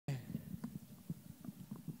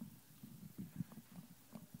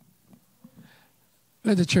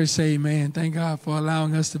Let the church say amen. Thank God for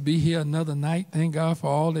allowing us to be here another night. Thank God for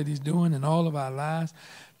all that he's doing in all of our lives.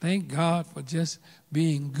 Thank God for just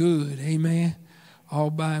being good. Amen. All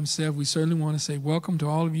by himself. We certainly want to say welcome to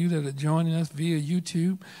all of you that are joining us via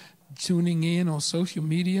YouTube, tuning in on social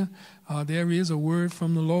media. There is a word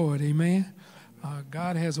from the Lord. Amen.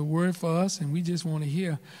 God has a word for us, and we just want to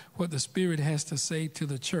hear what the Spirit has to say to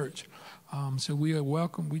the church. So we are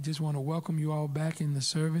welcome. We just want to welcome you all back in the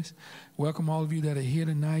service. Welcome all of you that are here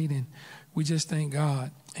tonight, and we just thank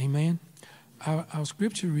God. Amen. Our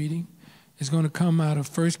scripture reading is going to come out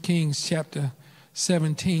of 1 Kings chapter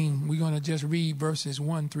 17. We're going to just read verses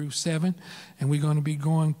 1 through 7, and we're going to be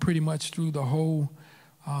going pretty much through the whole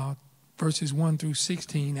verses 1 through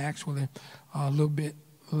 16, actually, a little bit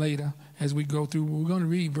later as we go through. We're going to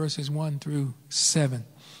read verses 1 through 7.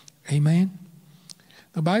 Amen.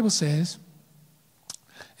 The Bible says,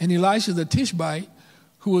 "And Elisha the Tishbite,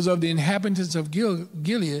 who was of the inhabitants of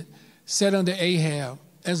Gilead, said unto Ahab,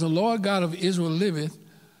 As the Lord God of Israel liveth,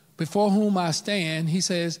 before whom I stand," he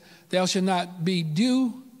says, "there shall not be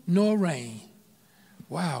dew nor rain."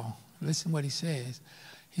 Wow, listen what he says.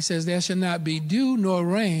 He says, "There shall not be dew nor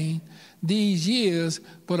rain these years,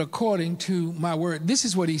 but according to my word." This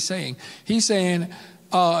is what he's saying. He's saying,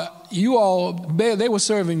 you all, Baal, they were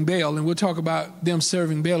serving Baal, and we'll talk about them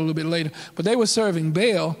serving Baal a little bit later, but they were serving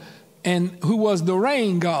Baal, and who was the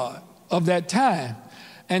rain god of that time.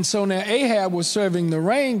 And so now Ahab was serving the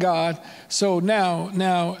rain god. So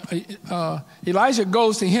now Elijah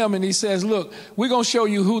goes to him and he says, "Look, we're going to show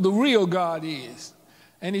you who the real God is."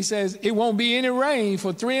 And he says, "It won't be any rain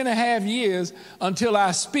for 3.5 years until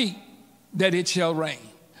I speak that it shall rain."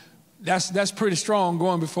 That's pretty strong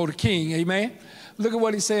going before the king. Amen. Look at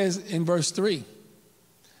what he says in verse 2,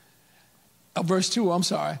 I'm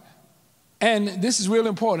sorry. And this is real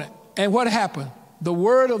important. And what happened? The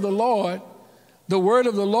word of the Lord,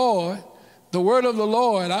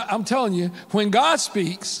 I'm telling you, when God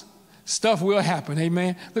speaks, stuff will happen.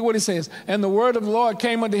 Amen. Look what he says. "And the word of the Lord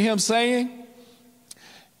came unto him, saying,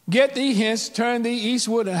 Get thee hence, turn thee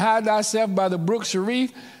eastward, and hide thyself by the brook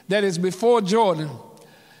Cherith that is before Jordan."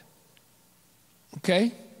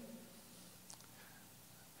 Okay.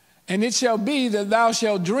 "And it shall be that thou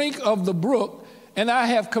shalt drink of the brook, and I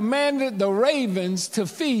have commanded the ravens to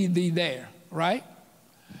feed thee there." Right?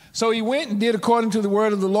 So he went and did according to the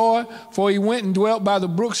word of the Lord, for he went and dwelt by the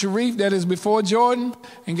brook Cherith that is before Jordan.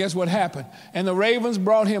 And guess what happened? "And the ravens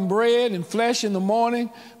brought him bread and flesh in the morning,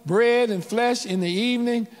 bread and flesh in the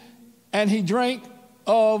evening, and he drank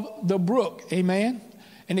of the brook." Amen.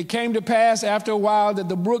 "And it came to pass after a while that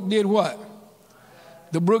the brook did what?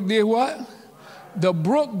 The brook did what? The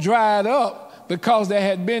brook dried up, because there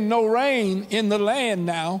had been no rain in the land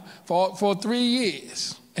now for 3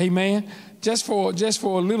 years." Amen. Just for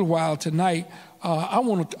a little while tonight, I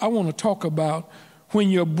want to talk about when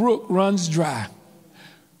your brook runs dry.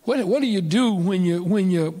 What do you do when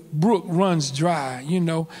your brook runs dry? You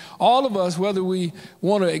know, all of us, whether we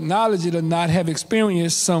want to acknowledge it or not, have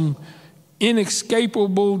experienced some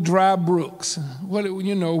inescapable dry brooks. What do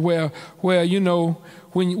you know where you know?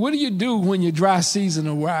 What do you do when your dry season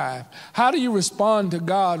arrives? How do you respond to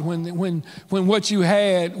God when what you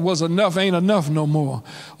had was enough ain't enough no more?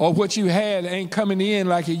 Or what you had ain't coming in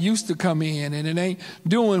like it used to come in, and it ain't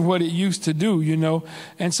doing what it used to do, you know?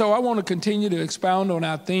 And so I want to continue to expound on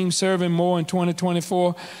our theme, serving more in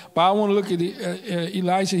 2024. But I want to look at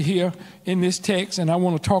Elijah here in this text, and I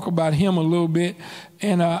want to talk about him a little bit.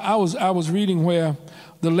 And I was reading where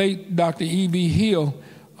the late Dr. E.V. Hill,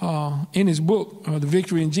 in his book, The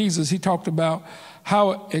Victory in Jesus, he talked about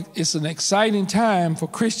how it's an exciting time for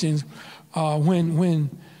Christians when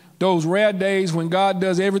those rare days when God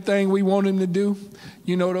does everything we want him to do.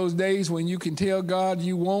 You know, those days when you can tell God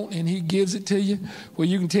you want and he gives it to you, where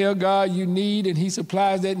you can tell God you need and he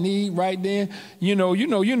supplies that need right then. When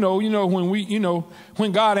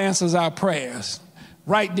God answers our prayers.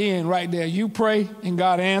 Right then, right there, you pray and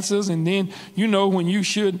God answers, and then when you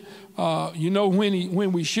should.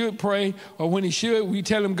 When we should pray, or when we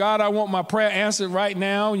tell him, "God, I want my prayer answered right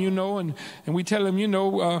now," and we tell him,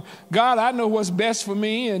 "God, I know what's best for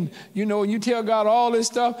me," and you tell God all this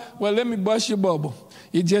stuff. Well, let me bust your bubble.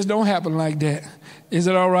 It just don't happen like that. Is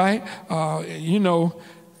it all right?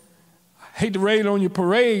 Hate to rain on your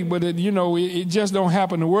parade, but it just don't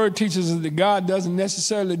happen. The word teaches us that God doesn't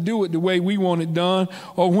necessarily do it the way we want it done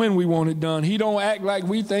or when we want it done. He don't act like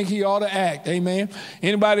we think he ought to act. Amen.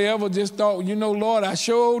 Anybody ever just thought, Lord, I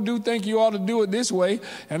sure do think you ought to do it this way,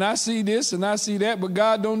 and I see this and I see that, but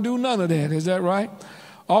God don't do none of that. Is that right?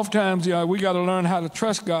 Oftentimes, we got to learn how to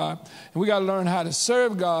trust God, and we got to learn how to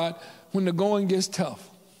serve God when the going gets tough.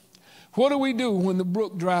 What do we do when the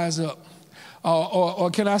brook dries up?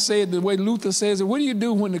 Or can I say it the way Luther says it? What do you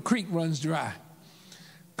do when the creek runs dry?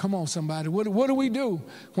 Come on, somebody. What do we do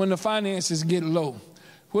when the finances get low?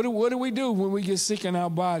 What do we do when we get sick in our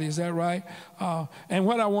body? Is that right? And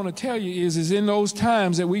what I want to tell you is in those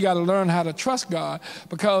times that we got to learn how to trust God,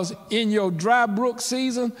 because in your dry brook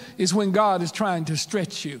season is when God is trying to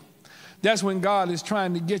stretch you. That's when God is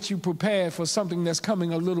trying to get you prepared for something that's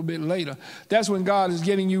coming a little bit later. That's when God is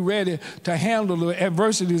getting you ready to handle the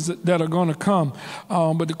adversities that are going to come.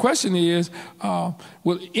 But the question is, well,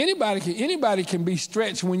 anybody can be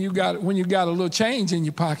stretched when you got a little change in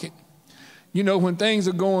your pocket. You know, when things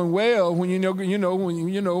are going well, when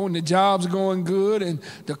when the job's going good and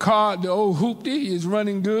the old hoopty is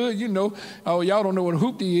running good, oh, y'all don't know what a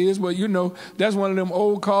hoopty is, but that's one of them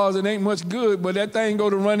old cars that ain't much good, but that thing go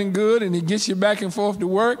to running good and it gets you back and forth to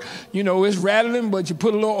work. It's rattling, but you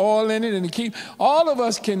put a little oil in it and all of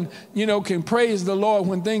us can praise the Lord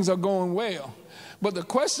when things are going well. But the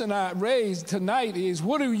question I raised tonight is,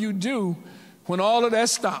 what do you do when all of that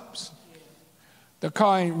stops? The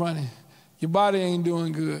car ain't running. Your body ain't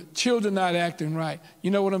doing good. Children not acting right. You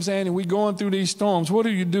know what I'm saying? And we going through these storms. What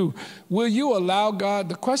do? Will you allow God?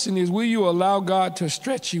 The question is, will you allow God to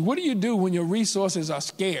stretch you? What do you do when your resources are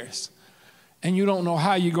scarce and you don't know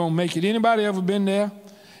how you're going to make it? Anybody ever been there?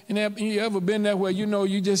 And you ever been there where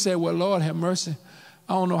you just say, well, Lord, have mercy.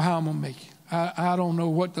 I don't know how I'm going to make it. I don't know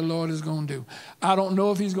what the Lord is going to do. I don't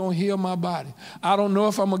know if he's going to heal my body. I don't know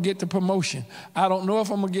if I'm going to get the promotion. I don't know if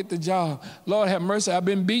I'm going to get the job. Lord, have mercy. I've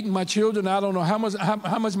been beating my children. I don't know how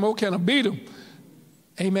much more can I beat them.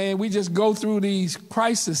 Amen. We just go through these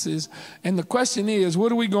crises. And the question is,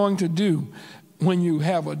 what are we going to do when you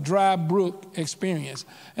have a dry brook experience?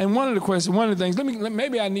 And one of the things,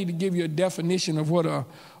 maybe I need to give you a definition of what a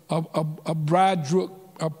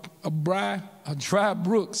dry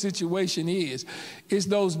brook situation is. It's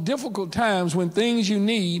those difficult times when things you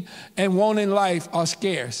need and want in life are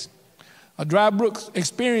scarce. A dry brook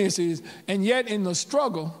experience is, and yet in the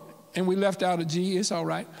struggle, and we left out a G, it's all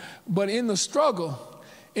right, but in the struggle,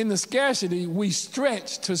 in the scarcity, we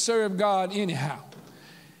stretch to serve God anyhow.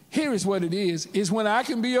 Here is what it is when I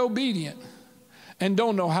can be obedient and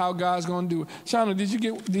don't know how God's going to do it. Shauna, did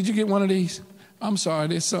you get one of these? I'm sorry,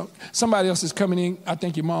 there's somebody else is coming in. I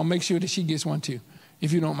think your mom. Make sure that she gets one too,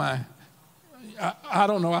 if you don't mind. I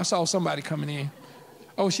don't know. I saw somebody coming in.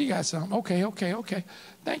 Oh, she got some. Okay.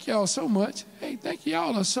 Thank y'all so much. Hey, thank you.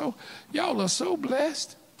 Y'all are so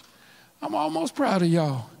blessed. I'm almost proud of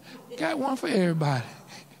y'all. Got one for everybody.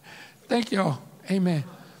 Thank y'all. Amen.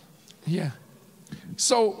 Yeah.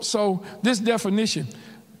 So this definition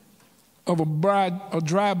of a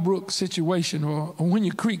dry brook situation, or when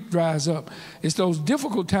your creek dries up. It's those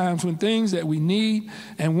difficult times when things that we need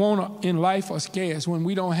and want in life are scarce, when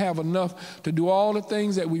we don't have enough to do all the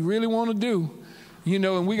things that we really want to do,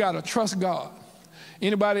 and we got to trust God.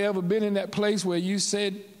 Anybody ever been in that place where you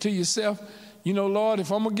said to yourself, Lord,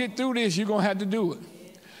 if I'm going to get through this, you're going to have to do it.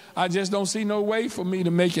 I just don't see no way for me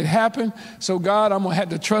to make it happen. So, God, I'm going to have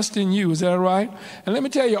to trust in you. Is that right? And let me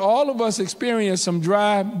tell you, all of us experience some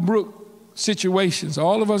dry brook situations.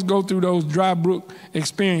 All of us go through those dry brook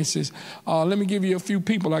experiences. Let me give you a few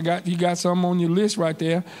people. You got some on your list right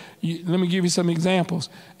there. Let me give you some examples.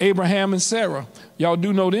 Abraham and Sarah. Y'all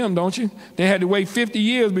do know them, don't you? They had to wait 50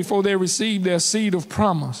 years before they received their seed of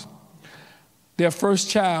promise. Their first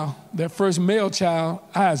child, their first male child,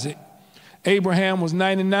 Isaac. Abraham was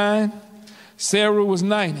 99. Sarah was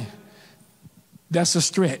 90. That's a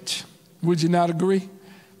stretch. Would you not agree?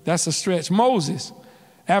 That's a stretch. Moses,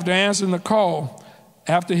 after answering the call,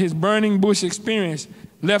 after his burning bush experience,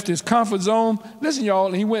 left his comfort zone. Listen, y'all,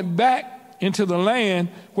 and he went back into the land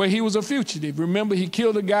where he was a fugitive. Remember, he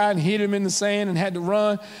killed a guy and hid him in the sand and had to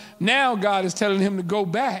run. Now God is telling him to go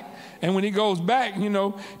back. And when he goes back,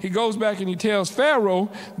 he goes back and he tells Pharaoh,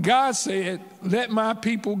 God said, let my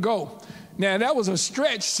people go. Now, that was a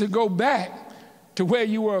stretch to go back to where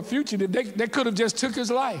you were a fugitive. They could have just took his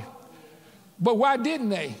life. But why didn't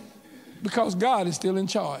they? Because God is still in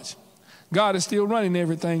charge. God is still running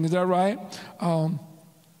everything. Is that right?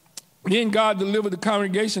 Then God delivered the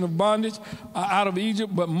congregation of bondage out of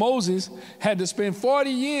Egypt. But Moses had to spend 40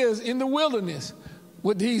 years in the wilderness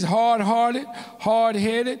with these hard-hearted,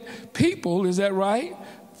 hard-headed people. Is that right?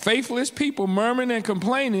 Faithless people murmuring and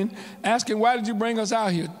complaining, asking, why did you bring us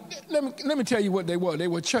out here? Let me tell you what they were. They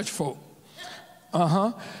were church folk.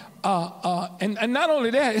 And not only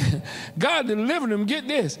that, God delivered them. Get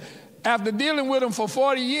this. After dealing with them for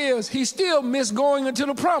 40 years, he still missed going into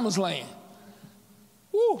the promised land.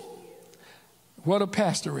 Woo. What a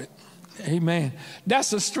pastorate. Amen.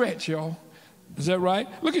 That's a stretch, y'all. Is that right?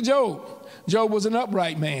 Look at Job. Job was an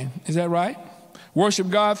upright man. Is that right? Worshiped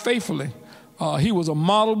God faithfully. He was a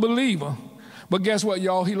model believer. But guess what,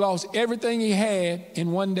 y'all? He lost everything he had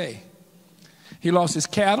in one day. He lost his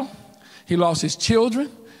cattle. He lost his children.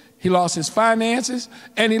 He lost his finances.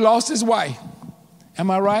 And he lost his wife. Am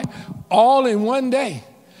I right? All in one day.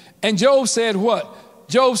 And Job said what?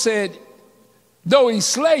 Job said, though he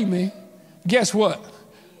slay me, guess what?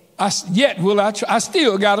 I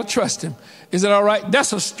still got to trust him. Is it all right?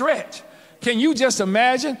 That's a stretch. Can you just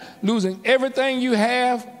imagine losing everything you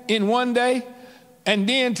have in one day and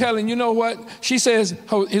then telling, you know what? She says,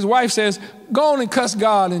 his wife says, go on and cuss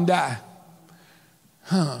God and die.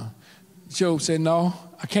 Job said, no,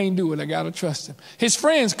 I can't do it. I got to trust him. His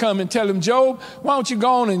friends come and tell him, Job, why don't you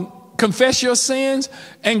go on and confess your sins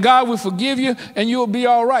and God will forgive you and you'll be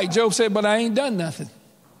all right. Job said, but I ain't done nothing.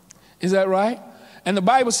 Is that right? And the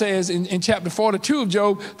Bible says in chapter 42 of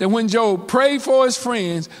Job that when Job prayed for his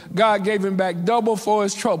friends, God gave him back double for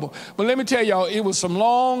his trouble. But let me tell y'all, it was some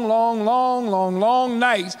long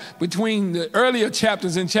nights between the earlier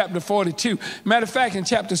chapters in chapter 42. Matter of fact, in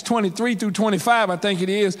chapters 23 through 25, I think it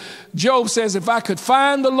is, Job says, if I could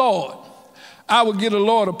find the Lord, I would give the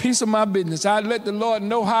Lord a piece of my business. I'd let the Lord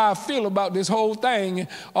know how I feel about this whole thing and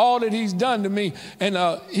all that he's done to me. And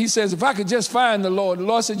he says, if I could just find the Lord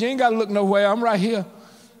said, you ain't got to look nowhere. I'm right here.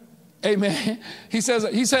 Amen. He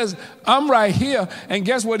says, I'm right here. And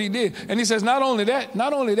guess what he did? And he says, not only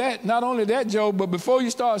that, Job, but before you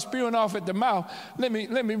start spewing off at the mouth, let me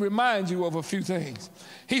remind you of a few things.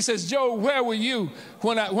 He says, Job, where were you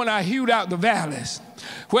when I hewed out the valleys?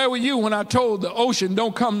 Where were you when I told the ocean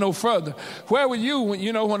don't come no further? Where were you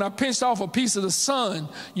when I pinched off a piece of the sun,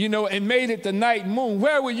 and made it the night moon?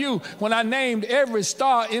 Where were you when I named every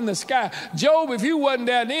star in the sky? Job, if you wasn't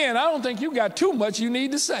there then, I don't think you got too much you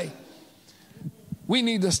need to say. We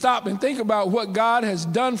need to stop and think about what God has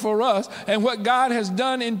done for us and what God has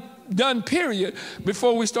done period,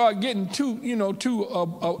 before we start getting too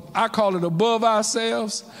I call it above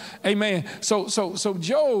ourselves. Amen. So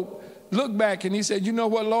Job looked back and he said, you know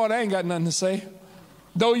what, Lord, I ain't got nothing to say.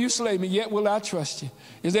 Though you slay me, yet will I trust you.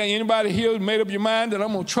 Is there anybody here who made up your mind that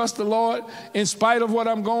I'm going to trust the Lord in spite of what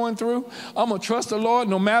I'm going through? I'm going to trust the Lord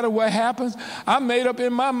no matter what happens. I made up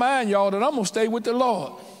in my mind, y'all, that I'm going to stay with the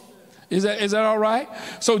Lord. Is that all right?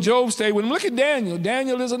 So Job stayed with him. Look at Daniel.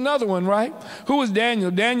 Daniel is another one, right? Who was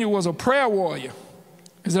Daniel? Daniel was a prayer warrior.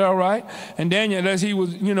 Is that all right? And Daniel, as he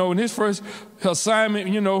was, in his first assignment,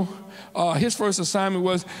 his first assignment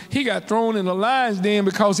was he got thrown in the lion's den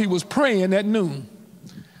because he was praying at noon.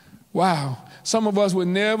 Wow. Some of us would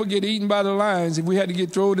never get eaten by the lions if we had to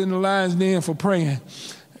get thrown in the lion's den for praying.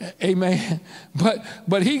 Amen.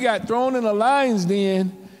 But he got thrown in the lion's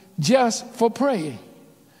den just for praying.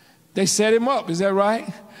 They set him up. Is that right?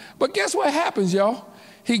 But guess what happens, y'all?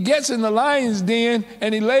 He gets in the lion's den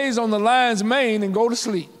and he lays on the lion's mane and go to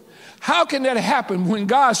sleep. How can that happen? When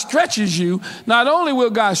God stretches you, not only will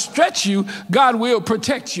God stretch you, God will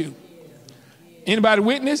protect you. Anybody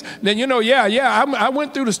witness? Then I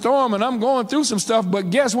went through the storm and I'm going through some stuff, but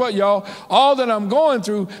guess what, y'all? All that I'm going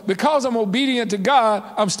through, because I'm obedient to God,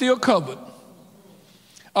 I'm still covered.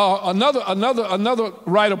 Another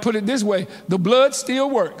writer put it this way: the blood still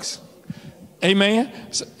works. Amen.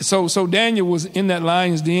 So Daniel was in that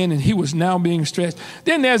lion's den and he was now being stretched.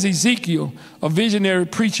 Then there's Ezekiel, a visionary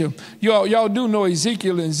preacher. Y'all do know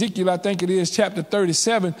Ezekiel. In Ezekiel, I think it is chapter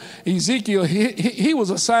 37. Ezekiel, he was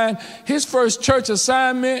assigned, his first church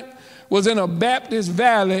assignment was in a Baptist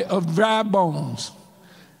valley of dry bones.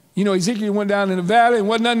 Ezekiel went down in the valley and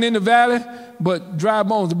wasn't nothing in the valley but dry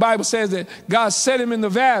bones. The Bible says that God set him in the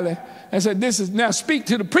valley and said,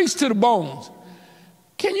 preach to the bones.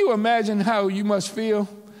 Can you imagine how you must feel?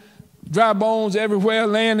 Dry bones everywhere,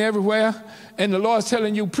 land everywhere, and the Lord's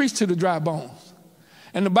telling you, preach to the dry bones.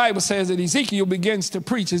 And the Bible says that Ezekiel begins to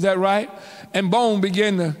preach, is that right? And bone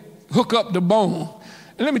began to hook up the bone.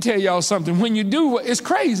 And let me tell y'all something. When you do it's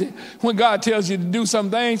crazy when God tells you to do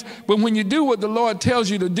some things, but when you do what the Lord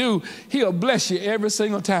tells you to do, he'll bless you every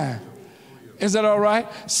single time. Is that all right?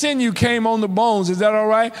 Sinew came on the bones. Is that all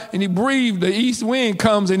right? And he breathed. The east wind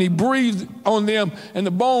comes and he breathed on them and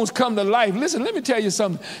the bones come to life. Listen, let me tell you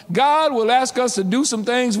something. God will ask us to do some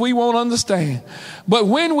things we won't understand. But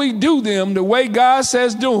when we do them the way God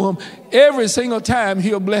says do them, every single time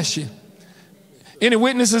he'll bless you. Any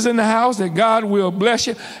witnesses in the house that God will bless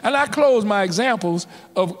you? And I close my examples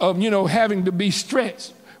of having to be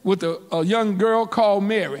stretched with a young girl called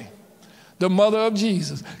Mary, the mother of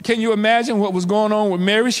Jesus. Can you imagine what was going on with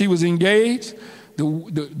Mary? She was engaged.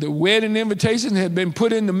 The wedding invitation had been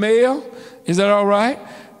put in the mail. Is that all right?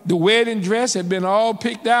 The wedding dress had been all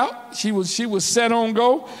picked out. She was set on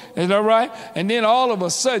go. Is that right? And then all of a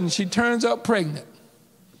sudden, she turns up pregnant.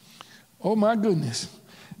 Oh, my goodness.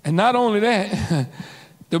 And not only that,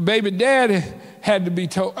 the baby daddy had to be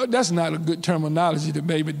told. Oh, that's not a good terminology, the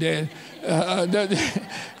baby daddy.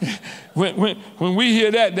 When we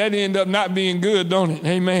hear that end up not being good, don't it?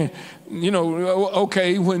 Amen. You know,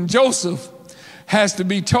 okay, when Joseph has to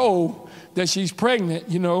be told that she's pregnant,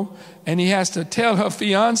 you know, and he has to tell her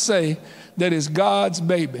fiance that it's God's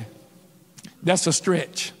baby. That's a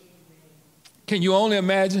stretch. Can you only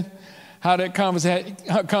imagine how that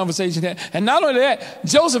conversation had? And not only that,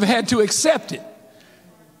 Joseph had to accept it.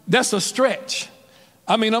 That's a stretch.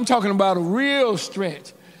 I mean, I'm talking about a real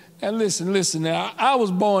stretch. And listen now, I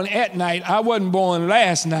was born at night. I wasn't born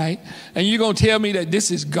last night. And you're going to tell me that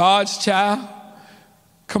this is God's child?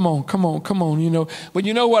 Come on, you know. But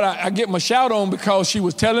you know what? I get my shout on because she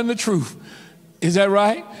was telling the truth. Is that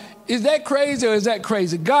right? Is that crazy or is that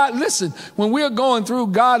crazy? God, listen, when we're going through,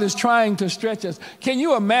 God is trying to stretch us. Can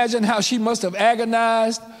you imagine how she must have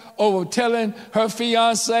agonized over telling her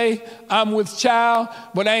fiance, I'm with child,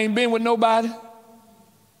 but I ain't been with nobody?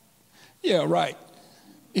 Yeah, right.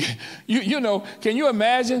 You know, can you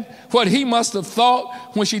imagine what he must have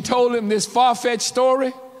thought when she told him this far-fetched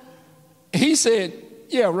story? He said,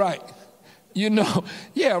 yeah, right. You know,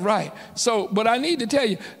 yeah, right. So, but I need to tell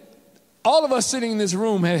you, all of us sitting in this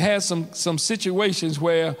room have had some situations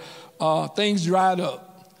where things dried up.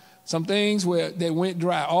 Some things where they went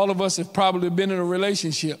dry. All of us have probably been in a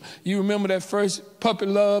relationship. You remember that first puppy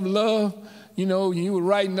love? You know, you were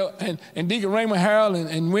writing, and Deacon Raymond Harrell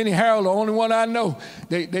and Winnie Harrell, the only one I know,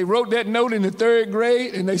 they wrote that note in the 3rd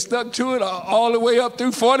grade, and they stuck to it all the way up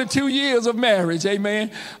through 42 years of marriage,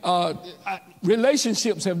 amen.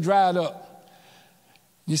 Relationships have dried up.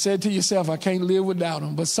 You said to yourself, I can't live without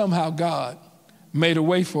them, but somehow God made a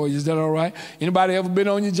way for you. Is that all right? Anybody ever been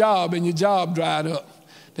on your job and your job dried up?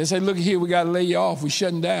 They say, look here, we got to lay you off. We're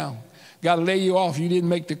shutting down. Got to lay you off. You didn't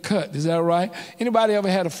make the cut. Is that all right? Anybody ever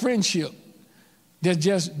had a friendship that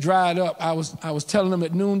just dried up? I was telling them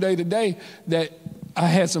at noonday today that I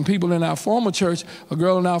had some people in our former church, a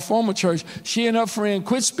girl in our former church, she and her friend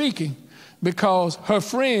quit speaking because her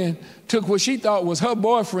friend took what she thought was her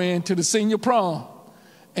boyfriend to the senior prom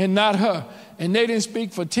and not her. And they didn't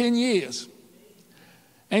speak for 10 years.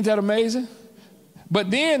 Ain't that amazing? But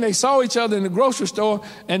then they saw each other in the grocery store,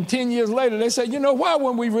 and 10 years later they said, you know, why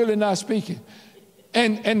weren't we really not speaking?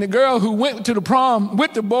 And the girl who went to the prom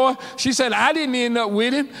with the boy, she said, I didn't end up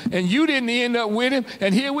with him, and you didn't end up with him,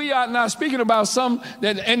 and here we are now speaking about something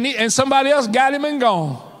that, and somebody else got him and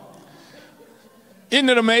gone. Isn't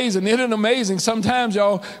it amazing? Isn't it amazing? Sometimes,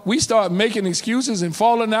 y'all, we start making excuses and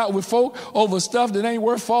falling out with folk over stuff that ain't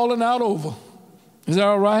worth falling out over. Is that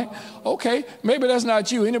all right? Okay, maybe that's not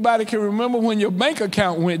you. Anybody can remember when your bank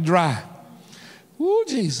account went dry? Ooh,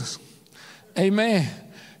 Jesus. Amen.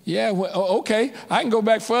 Yeah, well, okay. I can go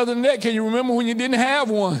back further than that. Can you remember when you didn't have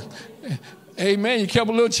one? Amen. You kept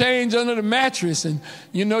a little change under the mattress, and,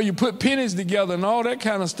 you know, you put pennies together and all that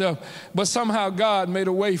kind of stuff. But somehow God made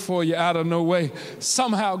a way for you out of no way.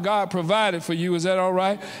 Somehow God provided for you. Is that all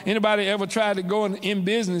right? Anybody ever tried to go in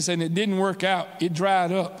business and it didn't work out? It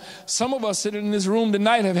dried up. Some of us sitting in this room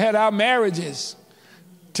tonight have had our marriages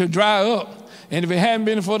to dry up. And if it hadn't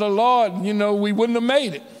been for the Lord, you know, we wouldn't have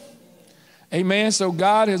made it. Amen. So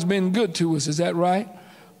God has been good to us. Is that right?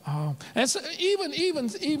 And so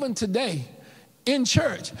even today in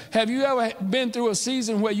church, have you ever been through a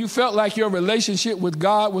season where you felt like your relationship with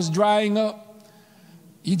God was drying up?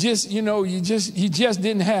 You just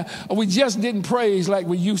didn't have, or we just didn't praise like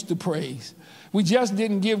we used to praise. We just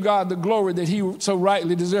didn't give God the glory that he so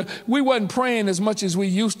rightly deserved. We wasn't praying as much as we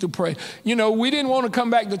used to pray. You know, we didn't want to come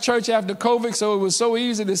back to church after COVID, so it was so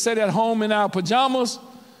easy to sit at home in our pajamas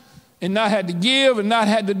and not had to give and not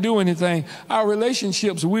had to do anything. Our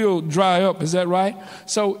relationships will dry up. Is that right?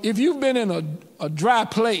 So if you've been in a dry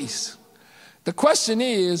place, the question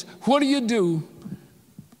is, what do you do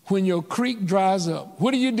when your creek dries up? What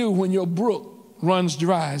do you do when your brook runs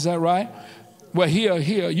dry? Is that right? Well, here,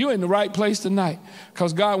 you're in the right place tonight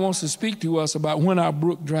because God wants to speak to us about when our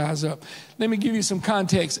brook dries up. Let me give you some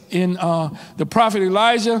context. In the prophet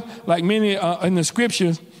Elijah, like many in the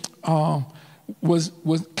scriptures,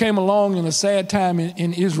 came along in a sad time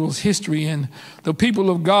in Israel's history, and the people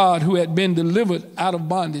of God who had been delivered out of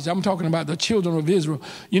bondage. I'm talking about the children of Israel,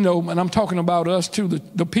 you know, and I'm talking about us too,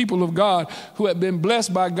 the people of God who had been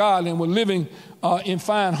blessed by God and were living in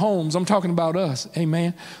fine homes. I'm talking about us,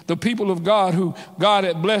 amen. The people of God who God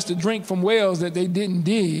had blessed to drink from wells that they didn't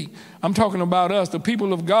dig. I'm talking about us. The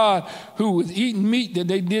people of God who was eating meat that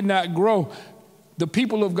they did not grow. the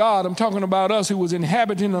people of God, I'm talking about us who was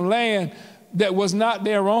inhabiting a land that was not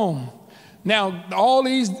their own. Now, all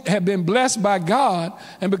these have been blessed by God,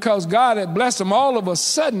 and because God had blessed them, all of a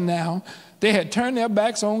sudden now, they had turned their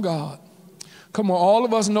backs on God. Come on, all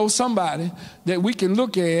of us know somebody that we can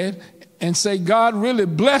look at and say God really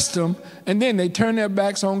blessed them, and then they turn their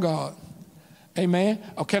backs on God. Amen.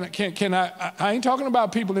 Oh, I ain't talking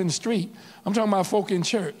about people in the street. I'm talking about folk in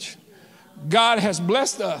church. God has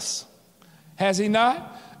blessed us, has he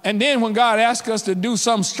not? And then when God asks us to do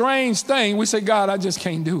some strange thing, we say, God, I just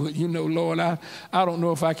can't do it. You know, Lord, I don't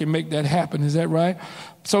know if I can make that happen. Is that right?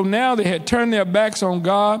 So now they had turned their backs on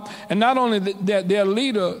God. And not only that, their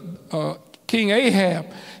leader, King Ahab,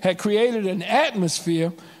 had created an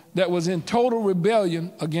atmosphere that was in total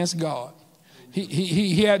rebellion against God.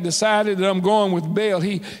 He had decided that I'm going with Baal.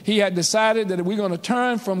 He had decided that we're going to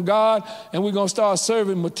turn from God and we're going to start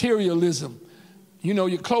serving materialism. You know,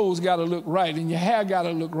 your clothes got to look right and your hair got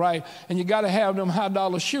to look right and you got to have them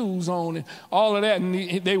high-dollar shoes on and all of that. And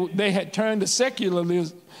they had turned to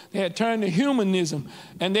secularism. They had turned to humanism,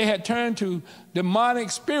 and they had turned to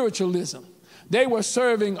demonic spiritualism. They were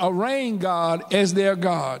serving a rain god as their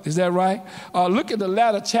God. Is that right? Look at the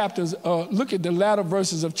latter chapters. Look at the latter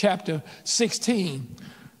verses of chapter 16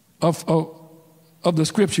 of the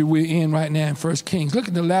scripture we're in right now in 1 Kings. Look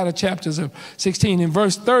at the latter chapters of 16. In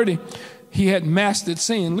verse 30, he had mastered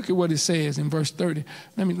sin. Look at what it says in verse 30.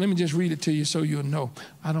 Let me just read it to you so you'll know.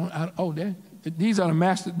 These are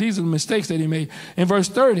the mistakes that he made. In verse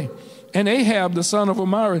 30, and Ahab, the son of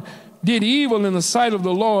Omari, did evil in the sight of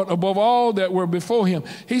the Lord above all that were before him.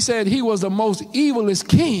 He said he was the most evilest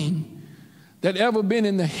king that ever been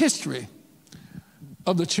in the history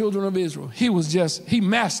of the children of Israel. He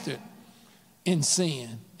mastered in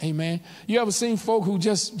sin. Amen. You ever seen folk who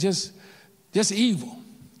just evil?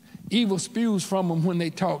 Evil spews from them when they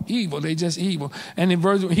talk evil. They just evil. And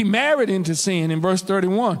he married into sin. In verse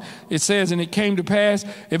 31, it says, and it came to pass,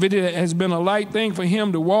 if it has been a light thing for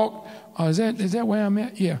him to walk, is that where I'm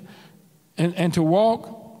at? Yeah. And to walk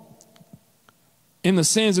in the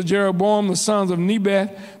sins of Jeroboam, the sons of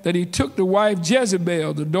Nebat, that he took the wife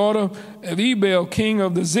Jezebel, the daughter of Ebal, king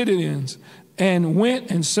of the Zidonians, and went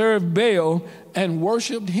and served Baal and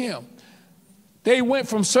worshiped him. They went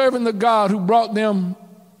from serving the God who brought them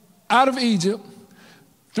out of Egypt,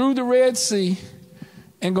 through the Red Sea,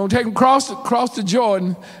 and going to take them across the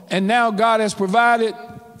Jordan, and now God has provided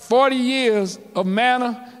 40 years of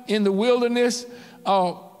manna in the wilderness.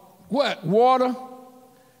 Water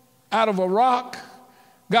out of a rock.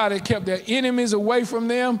 God had kept their enemies away from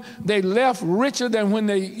them. They left richer than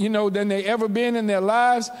than they ever been in their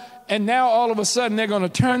lives. And now all of a sudden they're going to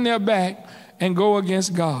turn their back and go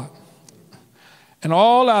against God. And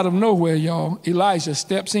all out of nowhere, y'all, Elijah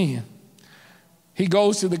steps in. He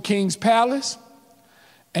goes to the king's palace.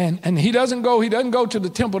 And he doesn't go to the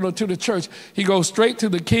temple or to the church. He goes straight to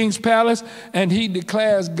the king's palace, and he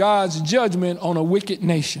declares God's judgment on a wicked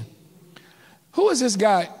nation. Who is this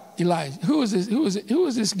guy, Elijah? Who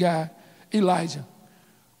is this guy, Elijah?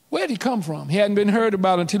 Where did he come from? He hadn't been heard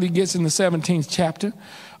about until he gets in the 17th chapter.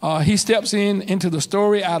 He steps into the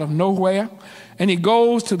story out of nowhere, and he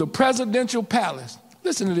goes to the presidential palace.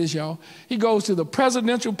 Listen to this, y'all. He goes to the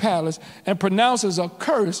presidential palace and pronounces a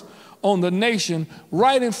curse on the nation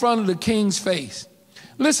right in front of the king's face.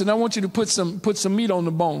 Listen, I want you to put some meat on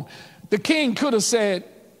the bone. The king could have said,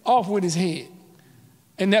 off with his head,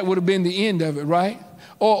 and that would have been the end of it, right?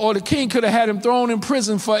 Or the king could have had him thrown in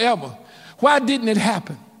prison forever. Why didn't it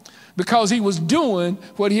happen? Because he was doing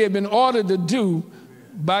what he had been ordered to do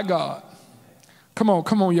by God. Come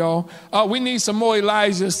on, y'all. We need some more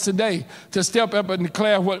Elijahs today to step up and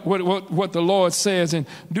declare what the Lord says and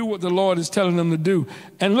do what the Lord is telling them to do.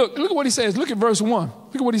 And look at what he says. Look at verse 1.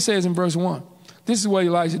 Look at what he says in verse 1. This is what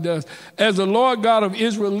Elijah does. As the Lord God of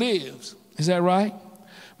Israel lives, is that right?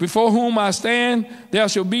 Before whom I stand, there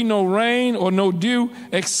shall be no rain or no dew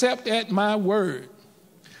except at my word.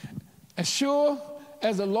 As sure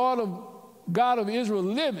as the Lord God of Israel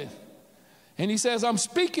liveth. And he says, I'm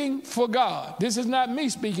speaking for God. This is not me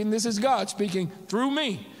speaking. This is God speaking through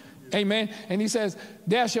me. Amen. And he says,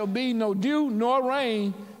 there shall be no dew nor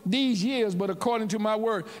rain these years, but according to my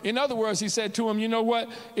word. In other words, he said to him, you know what?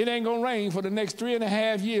 It ain't going to rain for the next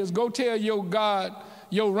 3.5 years. Go tell your God,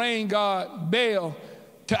 your rain God, Baal,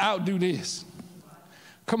 to outdo this.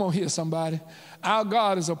 Come on here, somebody. Our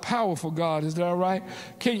God is a powerful God. Is that all right?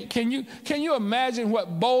 Can you imagine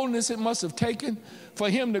what boldness it must have taken for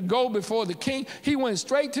him to go before the king? He went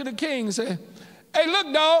straight to the king and said, hey,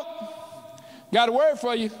 look, dog, got a word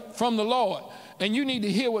for you from the Lord. And you need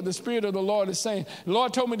to hear what the Spirit of the Lord is saying. The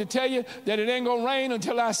Lord told me to tell you that it ain't going to rain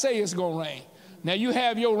until I say it's going to rain. Now, you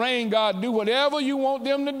have your rain God do whatever you want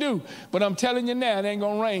them to do. But I'm telling you now, it ain't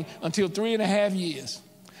going to rain until 3.5 years.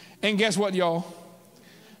 And guess what, y'all?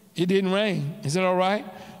 It didn't rain. Is it all right?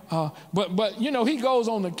 But you know, he goes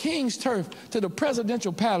on the king's turf to the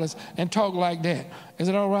presidential palace and talk like that. Is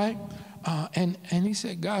it all right? And he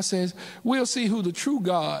said, God says, we'll see who the true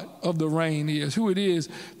God of the rain is, who it is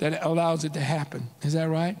that allows it to happen. Is that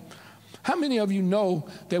right? How many of you know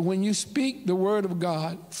that when you speak the word of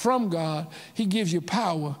God from God, he gives you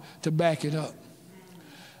power to back it up?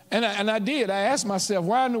 And I did. I asked myself,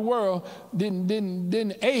 why in the world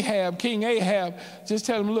didn't Ahab, King Ahab, just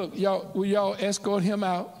tell him, look, will y'all escort him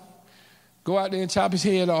out? Go out there and chop his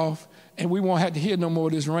head off, and we won't have to hear no more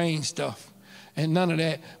of this rain stuff and none of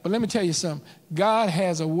that. But let me tell you something. God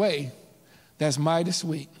has a way that's mighty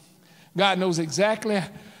sweet. God knows exactly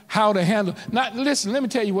how to handle. Listen, let me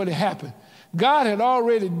tell you what had happened. God had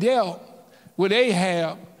already dealt with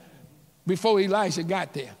Ahab before Elisha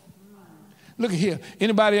got there. Look at here.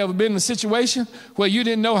 Anybody ever been in a situation where you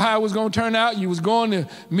didn't know how it was going to turn out? You was going to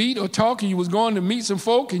meet or talk, and you was going to meet some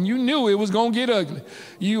folk, and you knew it was going to get ugly.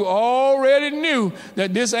 You already knew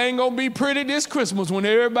that this ain't going to be pretty this Christmas when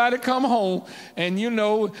everybody come home, and it ain't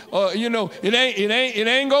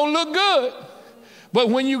going to look good. But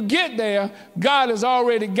when you get there, God has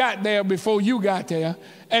already got there before you got there,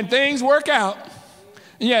 and things work out.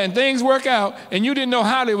 Yeah, and things work out, and you didn't know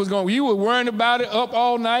how they was going. You were worrying about it up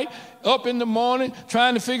all night, up in the morning,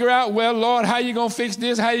 trying to figure out, well, Lord, how you going to fix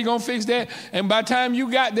this? How you going to fix that? And by the time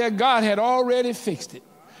you got there, God had already fixed it.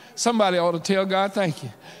 Somebody ought to tell God, thank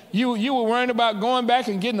you. You were worrying about going back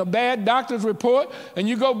and getting a bad doctor's report, and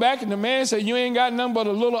you go back and the man said, you ain't got nothing but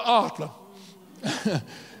a little arthur.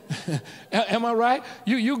 Am I right?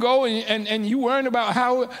 You go and you worrying about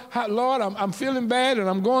how Lord, I'm feeling bad and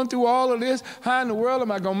I'm going through all of this. How in the world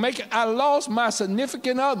am I going to make it? I lost my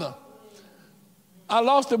significant other. I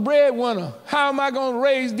lost a breadwinner. How am I going to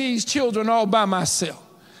raise these children all by myself?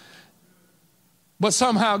 But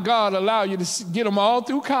somehow God allowed you to get them all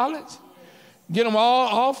through college, get them all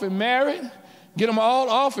off and married, get them all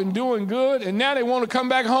off and doing good, and now they want to come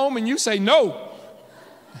back home and you say no.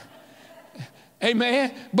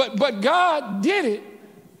 Amen. But God did it.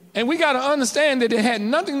 And we got to understand that it had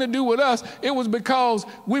nothing to do with us. It was because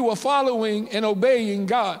we were following and obeying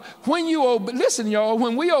God. Listen, y'all,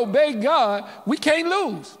 when we obey God, we can't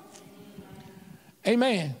lose.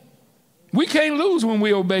 Amen. We can't lose when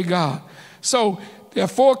we obey God. So there are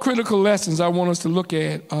 4 critical lessons I want us to look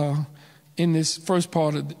at in this first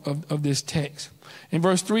part of this text. In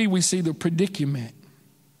verse 3, we see the predicament.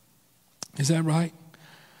 Is that right?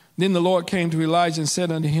 Then the Lord came to Elijah and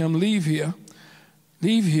said unto him, leave here,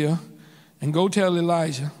 and go tell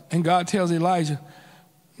Elijah. And God tells Elijah,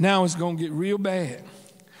 now it's going to get real bad.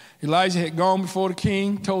 Elijah had gone before the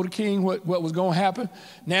king, told the king what was going to happen.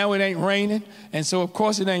 Now it ain't raining. And so, of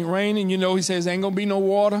course, it ain't raining. You know, he says ain't going to be no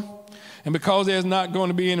water. And because there's not going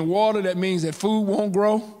to be any water, that means that food won't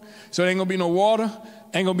grow. So there ain't going to be no water.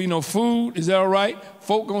 Ain't going to be no food. Is that all right?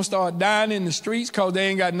 Folk going to start dying in the streets because they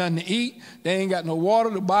ain't got nothing to eat. They ain't got no water.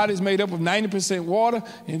 The body's made up of 90% water.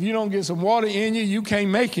 And if you don't get some water in you, you can't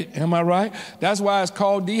make it. Am I right? That's why it's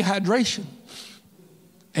called dehydration.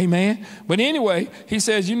 Amen. But anyway, he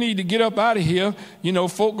says you need to get up out of here. You know,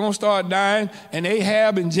 folk going to start dying. And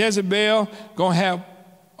Ahab and Jezebel going to have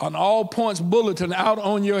an all-points bulletin out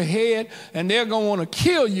on your head. And they're going to want to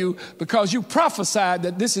kill you because you prophesied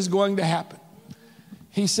that this is going to happen.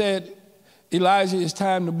 He said, Elijah, it's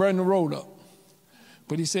time to burn the road up.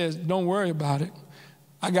 But he says, don't worry about it.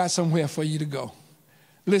 I got somewhere for you to go.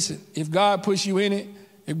 Listen, if God puts you in it,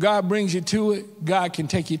 if God brings you to it, God can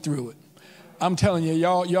take you through it. I'm telling you,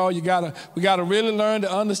 y'all, we gotta really learn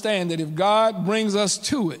to understand that if God brings us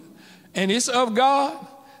to it, and it's of God,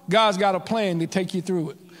 God's got a plan to take you through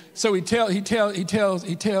it. So he tells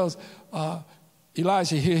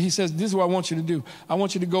Elijah here, he says, this is what I want you to do. I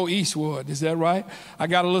want you to go eastward. Is that right? I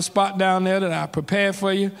got a little spot down there that I prepared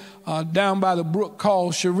for you down by the brook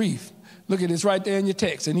called Sharif. Look at this right there in your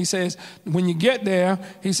text. And he says, when you get there,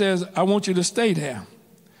 he says, I want you to stay there.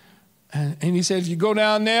 And he says, if you go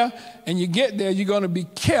down there and you get there, you're going to be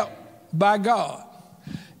kept by God.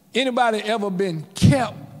 Anybody ever been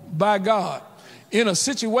kept by God? In a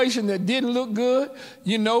situation that didn't look good,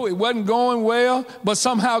 you know, it wasn't going well, but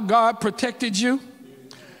somehow God protected you.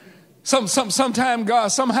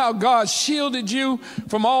 Somehow God shielded you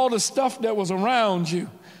from all the stuff that was around you.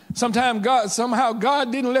 Somehow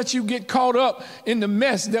God didn't let you get caught up in the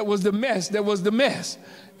mess that was the mess.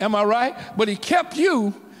 Am I right? But he kept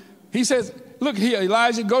you. He says, look here,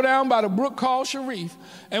 Elijah, go down by the brook called Sharif.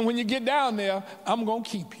 And when you get down there, I'm going to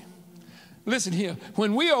keep you. Listen here.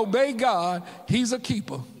 When we obey God, he's a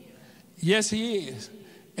keeper. Yes, he is.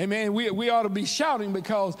 Amen. We ought to be shouting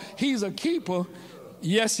because he's a keeper.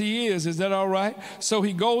 Yes, he is. Is that all right? So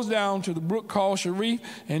he goes down to the brook called Sharif,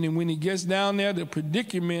 and then when he gets down there, the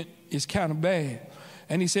predicament is kind of bad.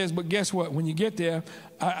 And he says, but guess what? When you get there,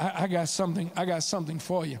 I got something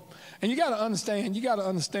for you. And you got to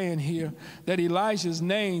understand here that Elijah's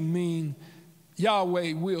name means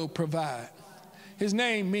Yahweh will provide. His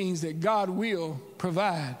name means that God will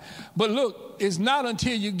provide. But look, it's not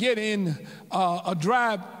until you get in a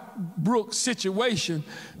dry brook situation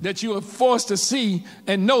that you are forced to see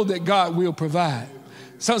and know that God will provide.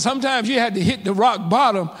 So sometimes you had to hit the rock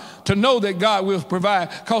bottom to know that God will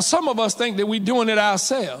provide, because some of us think that we're doing it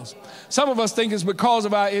ourselves. Some of us think it's because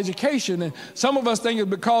of our education, and some of us think it's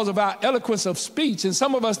because of our eloquence of speech, and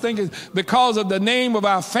some of us think it's because of the name of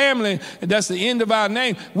our family, and that's the end of our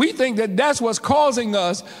name. We think that that's what's causing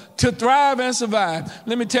us to thrive and survive.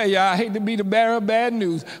 Let me tell you, I hate to be the bearer of bad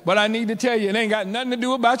news, but I need to tell you, it ain't got nothing to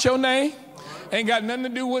do about your name. Ain't got nothing to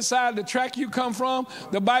do with side of the track you come from.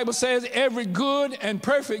 The Bible says every good and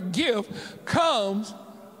perfect gift comes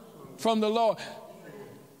from the Lord.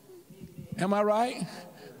 Am I right?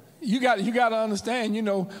 You got to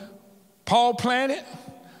understand, Paul planted,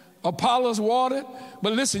 Apollos watered.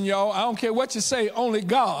 But listen, y'all, I don't care what you say, only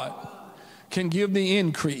God can give the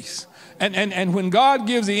increase. And when God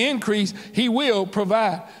gives the increase, he will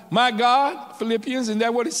provide. My God, Philippians, isn't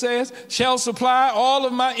that what it says? Shall supply all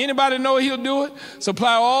of my, anybody know he'll do it?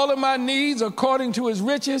 Supply all of my needs according to his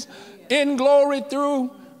riches in glory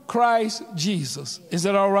through Christ Jesus. Is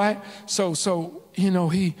that all right? So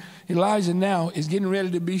Elijah now is getting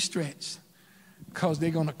ready to be stretched because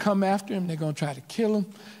they're going to come after him. They're going to try to kill him.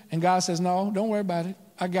 And God says, no, don't worry about it.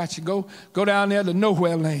 I got you. Go down there to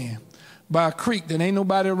nowhere land, by a creek that ain't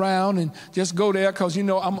nobody around, and just go there because, I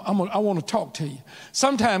want to talk to you.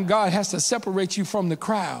 Sometimes God has to separate you from the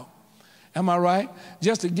crowd. Am I right?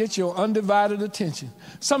 Just to get your undivided attention.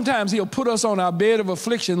 Sometimes he'll put us on our bed of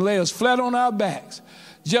affliction, lay us flat on our backs,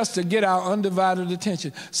 just to get our undivided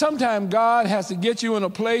attention. Sometimes God has to get you in a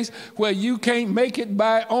place where you can't make it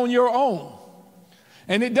by on your own.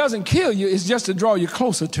 And it doesn't kill you, it's just to draw you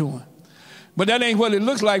closer to him. But that ain't what it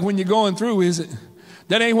looks like when you're going through, is it?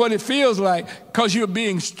 That ain't what it feels like, because you're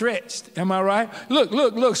being stretched. Am I right?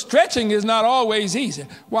 Look, stretching is not always easy.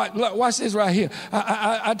 Watch this right here.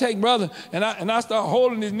 I take brother and I start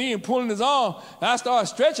holding his knee and pulling his arm. And I start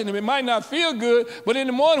stretching him. It might not feel good, but in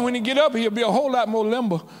the morning when he get up, he'll be a whole lot more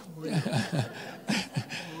limber.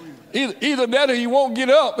 Either that or he won't get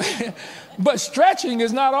up. But stretching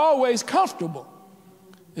is not always comfortable.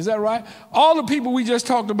 Is that right? All the people we just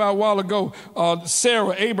talked about a while ago,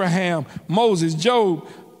 Sarah, Abraham, Moses, Job,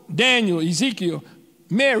 Daniel, Ezekiel,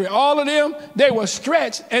 Mary, all of them, they were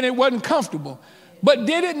stretched and it wasn't comfortable. But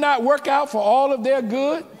did it not work out for all of their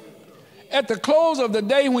good? At the close of the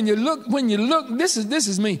day, when you look, this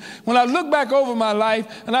is me. When I look back over my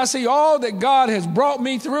life and I see all that God has brought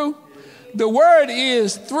me through, the word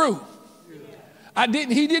is through.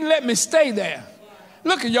 He didn't let me stay there.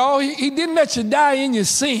 Look at y'all, he didn't let you die in your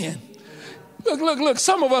sin. Look,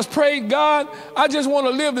 some of us prayed, God, I just want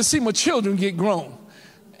to live to see my children get grown.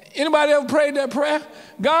 Anybody ever prayed that prayer?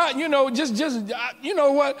 God, you know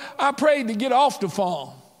what? I prayed to get off the farm.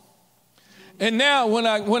 And now when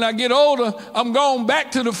I get older, I'm going back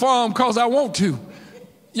to the farm because I want to.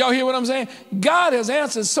 Y'all hear what I'm saying? God has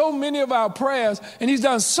answered so many of our prayers, and he's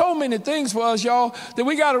done so many things for us, y'all, that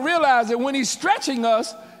we got to realize that when he's stretching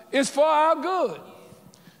us, it's for our good.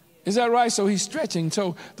 Is that right? So he's stretching.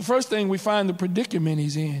 So the first thing we find the predicament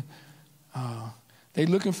he's in. They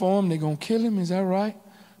looking for him. They're going to kill him. Is that right?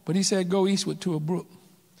 But he said, go eastward to a brook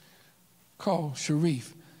called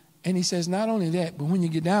Sharif. And he says, not only that, but when you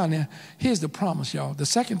get down there, here's the promise, y'all. The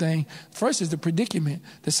second thing, first is the predicament.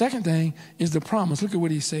 The second thing is the promise. Look at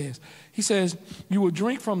what he says. He says, you will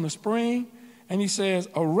drink from the spring. And he says,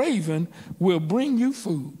 a raven will bring you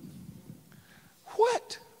food.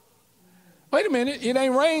 What? Wait a minute, it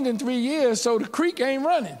ain't rained in 3 years, so the creek ain't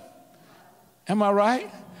running. Am I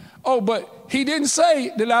right? Oh, but he didn't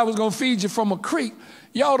say that I was going to feed you from a creek.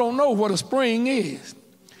 Y'all don't know what a spring is.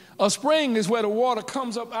 A spring is where the water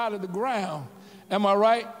comes up out of the ground. Am I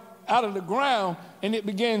right? Out of the ground, and it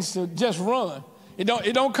begins to just run. It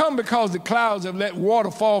don't come because the clouds have let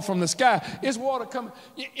water fall from the sky. It's water coming.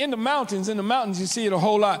 In the mountains, you see it a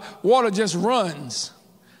whole lot. Water just runs.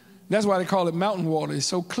 That's why they call it mountain water. It's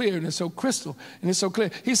so clear and it's so crystal and it's so clear.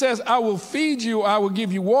 He says, I will feed you. I will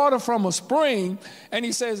give you water from a spring. And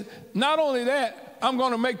he says, not only that, I'm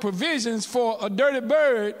going to make provisions for a dirty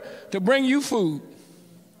bird to bring you food.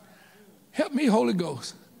 Help me, Holy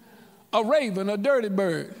Ghost. a raven, a dirty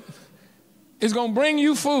bird, is going to bring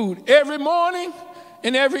you food every morning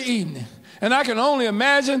and every evening. And I can only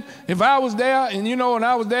imagine if I was there, and and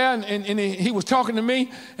I was there, and he was talking to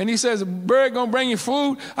me, and he says, a bird going to bring you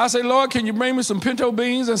food. I say, Lord, can you bring me some pinto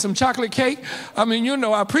beans and some chocolate cake? I mean,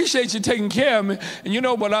 I appreciate you taking care of me,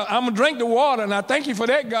 and but I'm going to drink the water, and I thank you for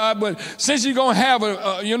that, God. But since you're going to have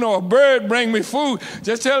a bird bring me food,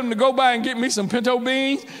 just tell him to go by and get me some pinto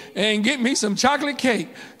beans and get me some chocolate cake,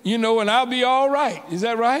 and I'll be all right. Is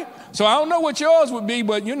that right? So I don't know what yours would be,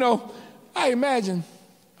 but, I imagine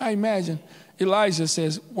Elijah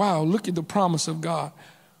says, wow, look at the promise of God.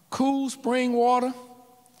 Cool spring water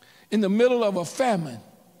in the middle of a famine.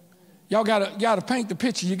 Y'all gotta paint the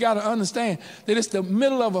picture. You gotta understand that it's the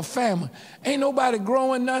middle of a famine. Ain't nobody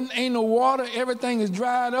growing nothing, ain't no water, everything is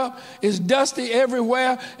dried up, it's dusty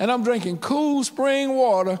everywhere, and I'm drinking cool spring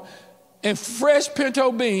water and fresh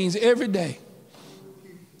pinto beans every day.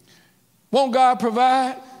 Won't God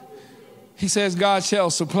provide? He says, God shall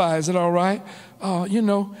supply. Is it all right?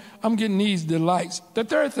 I'm getting these delights. The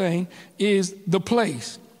third thing is the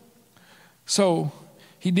place. So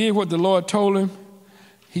he did what the Lord told him.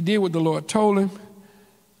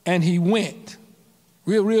 And he went.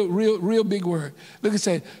 Real big word. Look, it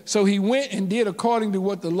said, so he went and did according to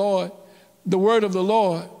what the word of the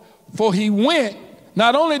Lord. For he went,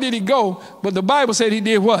 not only did he go, but the Bible said he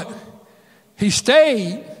did what? He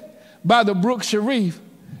stayed by the Brook Sharif,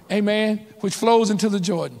 amen, which flows into the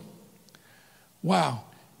Jordan. Wow.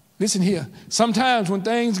 Listen here. Sometimes when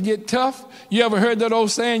things get tough, you ever heard that old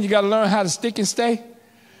saying, you got to learn how to stick and stay?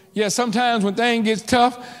 Yeah, sometimes when things get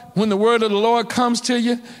tough, when the word of the Lord comes to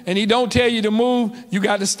you and he don't tell you to move, you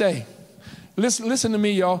got to stay. Listen to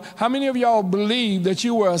me, y'all. How many of y'all believe that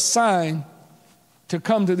you were assigned to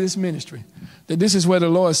come to this ministry? That this is where the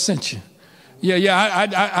Lord sent you? Yeah,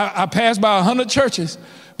 I passed by 100 churches,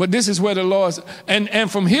 but this is where the Lord,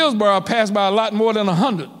 and from Hillsborough, I passed by a lot more than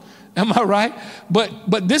 100. Am I right?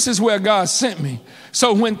 But this is where God sent me.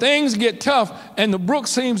 So when things get tough and the brook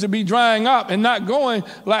seems to be drying up and not going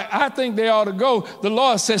like I think they ought to go, the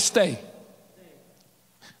Lord says stay.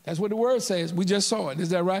 That's what the word says. We just saw it.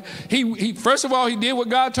 Is that right? He first of all, he did what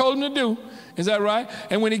God told him to do. Is that right?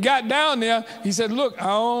 And when he got down there, he said, look, I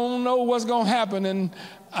don't know what's going to happen. And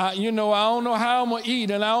I don't know how I'm going to eat,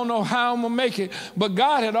 and I don't know how I'm going to make it. But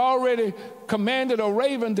God had already commanded a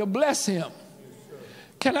raven to bless him.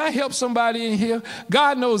 Can I help somebody in here?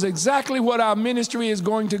 God knows exactly what our ministry is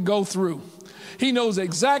going to go through. He knows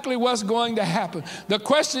exactly what's going to happen. The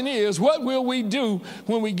question is, what will we do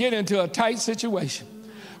when we get into a tight situation?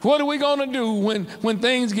 What are we going to do when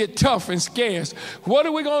things get tough and scarce? What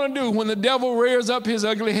are we going to do when the devil rears up his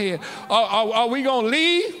ugly head? Are we going to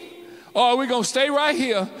leave, or are we going to stay right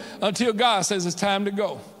here until God says it's time to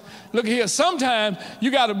go? Look here, sometimes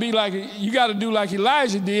you got to do like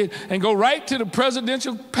Elijah did and go right to the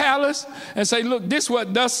presidential palace and say, look, this is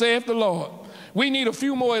what thus saith the Lord. We need a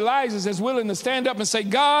few more Elijahs that's willing to stand up and say,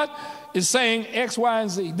 God is saying X, Y, and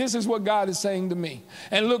Z. This is what God is saying to me.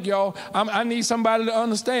 And look, y'all, I need somebody to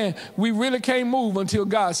understand, we really can't move until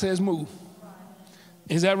God says move.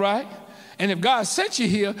 Is that right? And if God sent you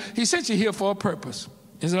here, he sent you here for a purpose.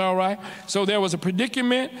 Is it all right? So there was a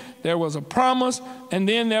predicament, there was a promise, and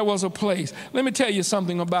then there was a place. Let me tell you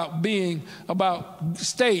something about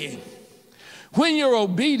staying. When you're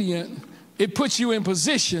obedient, it puts you in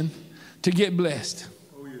position to get blessed.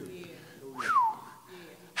 Oh, yeah.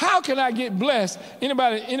 How can I get blessed?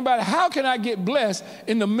 Anybody, how can I get blessed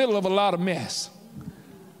in the middle of a lot of mess?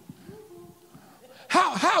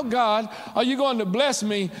 How, God, are you going to bless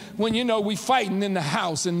me when, we fighting in the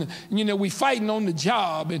house and, we fighting on the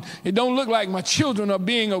job and it don't look like my children are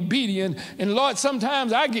being obedient. And Lord,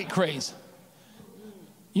 sometimes I get crazy,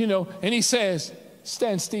 and he says,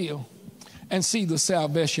 stand still and see the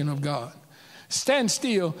salvation of God. Stand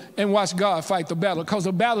still and watch God fight the battle, because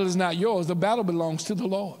the battle is not yours. The battle belongs to the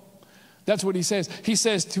Lord. That's what he says. He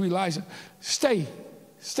says to Elijah, stay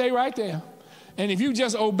right there. And if you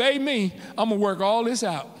just obey me, I'm going to work all this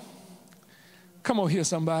out. Come on here,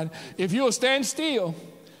 somebody. If you'll stand still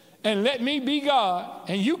and let me be God,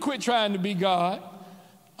 and you quit trying to be God,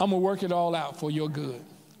 I'm going to work it all out for your good.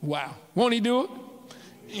 Wow. Won't he do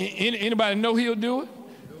it? Anybody know he'll do it?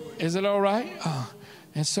 Is it all right?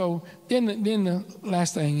 And so then the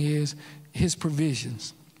last thing is his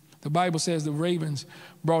provisions. The Bible says the ravens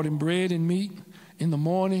brought him bread and meat in the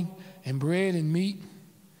morning and bread and meat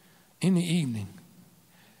in the evening.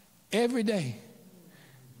 Every day,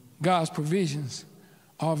 God's provisions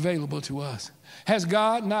are available to us. Has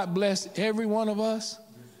God not blessed every one of us?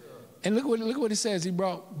 And look what it says. He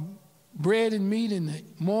brought bread and meat in the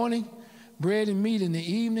morning, bread and meat in the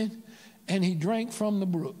evening. and he drank from the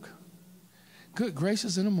brook. Good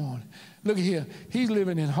gracious in the morning. Look at here. He's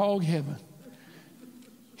living in hog heaven.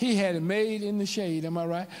 He had it made in the shade, am I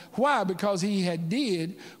right? Why? Because he had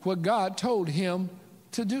did what God told him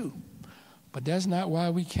to do. But that's not why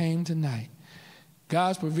we came tonight.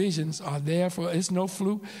 God's provisions are there for, it's no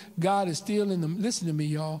fluke. God is still in the, listen to me,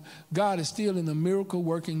 y'all. God is still in the miracle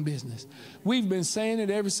working business. We've been saying it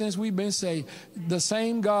ever since we've been saved. The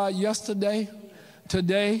same God yesterday,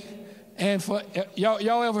 today, and for,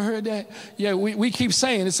 y'all ever heard that? Yeah, we keep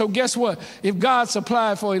saying it. So guess what? If God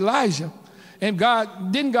supplied for Elijah, and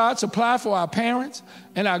didn't God supply for our parents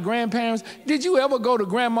and our grandparents? Did you ever go to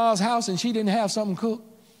grandma's house and she didn't have something cooked?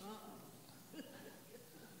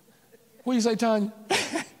 What do you say, Tanya?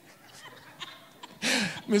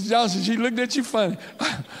 Miss Johnson, she looked at you funny.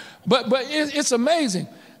 But it's amazing.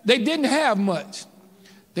 They didn't have much.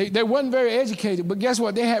 They weren't very educated, but guess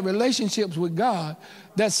what? They had relationships with God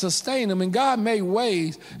that sustained them, and God made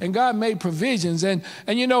ways, and God made provisions. And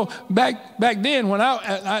you know, back then, when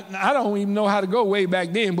I don't even know how to go way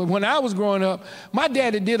back then, but when I was growing up, my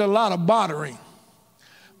daddy did a lot of bartering.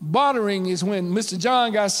 Bartering is when Mr.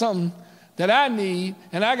 John got something that I need,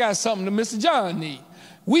 and I got something that Mr. John need.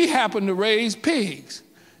 We happened to raise pigs.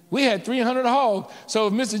 We had 300 hogs. So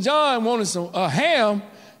if Mr. John wanted a ham,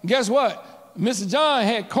 guess what? Mr. John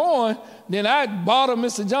had corn, then I'd barter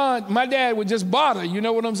Mr. John. My dad would just barter, you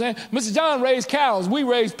know what I'm saying? Mr. John raised cows. We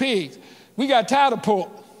raised pigs. We got tired of pork.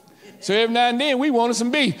 So every now and then we wanted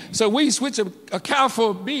some beef. So we switch a cow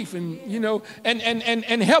for beef and, you know,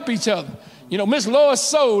 and help each other. You know, Miss Lois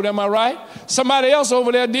sewed, am I right? Somebody else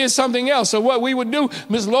over there did something else. So what we would do,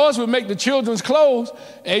 Miss Lois would make the children's clothes,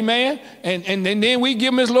 amen, and then we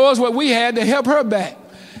give Miss Lois what we had to help her back.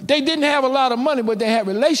 They didn't have a lot of money, but they had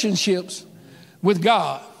relationships with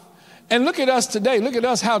God. And look at us today. Look at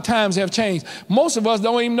us, how times have changed. Most of us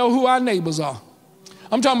don't even know who our neighbors are.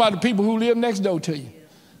 I'm talking about the people who live next door to you.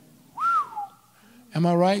 Am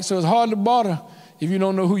I right? So it's hard to barter if you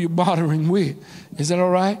don't know who you're bartering with. Is that all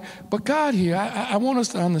right? But God here, I want us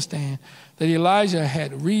to understand that Elijah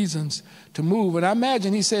had reasons to move. And I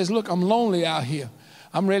imagine he says, look, I'm lonely out here.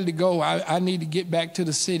 I'm ready to go. I need to get back to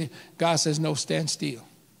the city. God says, no, stand still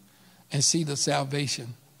and see the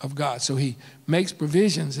salvation of God. So he makes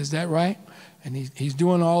provisions. Is that right? And he's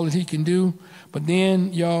doing all that he can do. But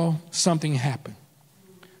then, y'all, something happened.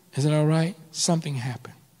 Is it all right? Something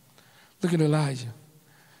happened. Look at Elijah.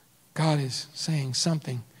 God is saying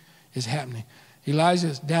something is happening.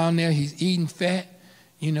 Elijah's down there. He's eating fat.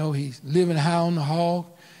 You know, he's living high on the hog.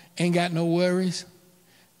 Ain't got no worries.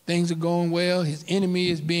 Things are going well. His enemy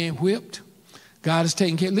is being whipped. God is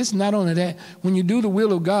taking care. Listen, not only that, when you do the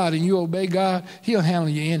will of God and you obey God, he'll handle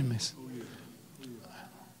your enemies.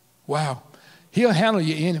 Wow. He'll handle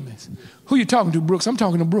your enemies. Who you talking to, Brooks? I'm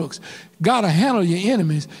talking to Brooks. God will handle your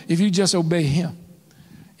enemies if you just obey him.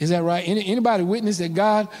 Is that right? Anybody witness that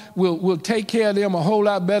God will take care of them a whole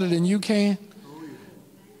lot better than you can?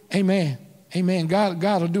 Amen. Amen. God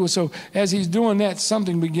will do it. So as he's doing that,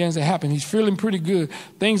 something begins to happen. He's feeling pretty good.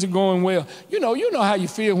 Things are going well. You know how you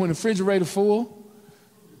feel when the refrigerator full.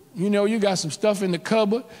 You know, you got some stuff in the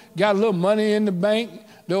cupboard, got a little money in the bank.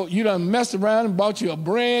 You done messed around and bought you a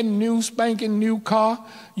brand new, spanking new car.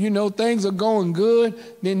 You know, things are going good.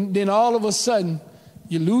 Then all of a sudden,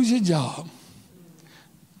 you lose your job.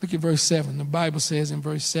 Look at verse 7. The Bible says in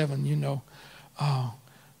verse 7, you know,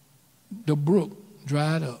 the brook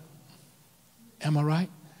dried up. Am I right?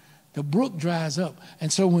 The brook dries up.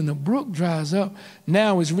 And so when the brook dries up,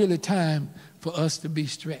 now it's really time for us to be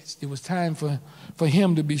stretched. It was time for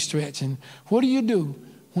him to be stretched. And what do you do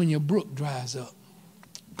when your brook dries up?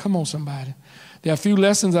 Come on, somebody. There are a few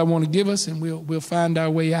lessons I want to give us, and we'll find our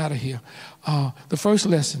way out of here. The first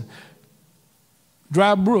lesson,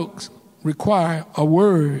 dry brooks require a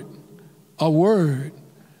word from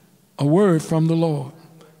the Lord.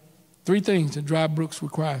 Three things that dry brooks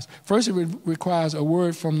requires. First, it requires a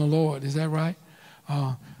word from the Lord. Is that right?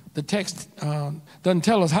 The text doesn't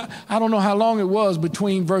tell us. I don't know how long it was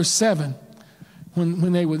between verse 7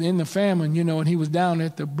 when they were in the famine, you know, and he was down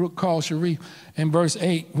at the brook called Sharif, and verse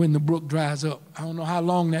 8 when the brook dries up. I don't know how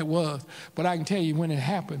long that was, but I can tell you when it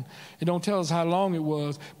happened. It don't tell us how long it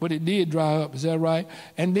was, but it did dry up. Is that right?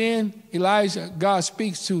 And then God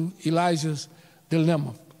speaks to Elijah's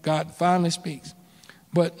dilemma. God finally speaks.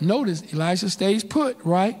 But notice, Elijah stays put,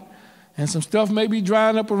 right? And some stuff may be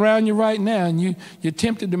drying up around you right now, and you're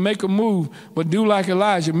tempted to make a move, but do like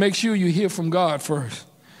Elijah. Make sure you hear from God first.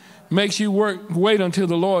 Makes you wait until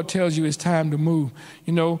the Lord tells you it's time to move.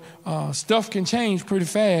 You know, stuff can change pretty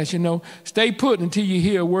fast, you know. Stay put until you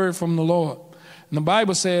hear a word from the Lord. And the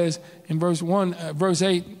Bible says in verse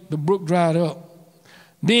 8, the brook dried up.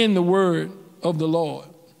 Then the word of the Lord.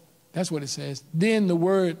 That's what it says. Then the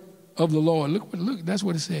word of the Lord. Look, that's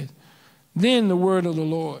what it says. Then the word of the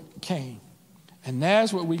Lord came. And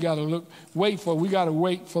that's what we got to wait for. We got to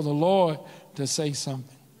wait for the Lord to say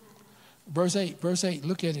something. Verse 8,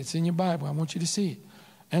 look at it. It's in your Bible. I want you to see it.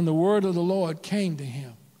 And the word of the Lord came to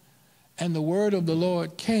him. And the word of the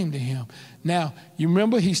Lord came to him. Now, you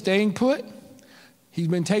remember he's staying put? He's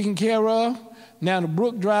been taken care of. Now the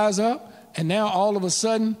brook dries up. And now all of a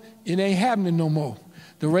sudden, it ain't happening no more.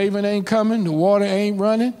 The raven ain't coming. The water ain't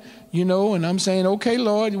running. You know, and I'm saying, okay,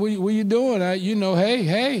 Lord, what you doing?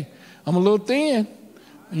 Hey, I'm a little thin.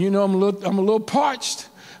 You know, I'm a little parched.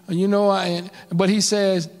 You know, but he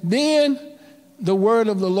says, then the word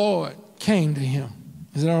of the Lord came to him.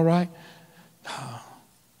 Is that all right?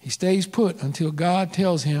 He stays put until God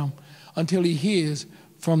tells him, until he hears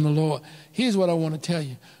from the Lord. Here's what I want to tell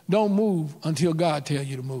you. Don't move until God tells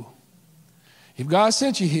you to move. If God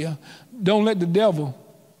sent you here, don't let the devil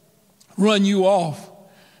run you off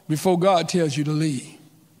before God tells you to leave.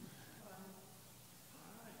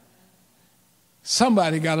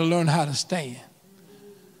 Somebody got to learn how to stand.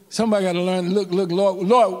 Somebody got to learn, look,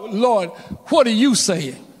 Lord, what are you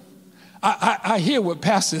saying? I hear what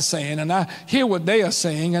Pastor's saying, and I hear what they are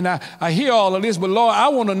saying, and I hear all of this, but Lord, I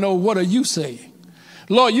want to know, what are you saying?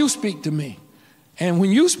 Lord, you speak to me. And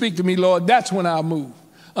when you speak to me, Lord, that's when I'll move.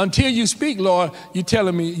 Until you speak, Lord, you're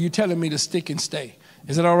telling me to stick and stay.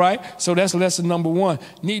 Is it all right? So that's lesson number 1.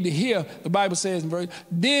 Need to hear, the Bible says in verse,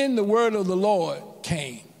 then the word of the Lord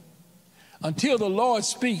came. Until the Lord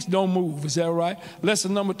speaks, don't move. Is that right?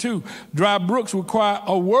 Lesson number 2, dry brooks require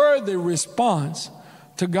a worthy response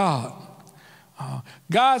to God.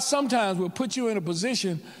 God sometimes will put you in a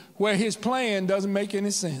position where his plan doesn't make any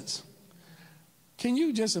sense. Can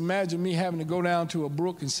you just imagine me having to go down to a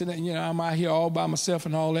brook and sit there, you know, I'm out here all by myself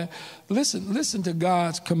and all that. Listen to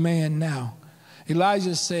God's command now.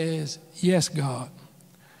 Elijah says, yes, God.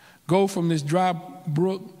 Go from this dry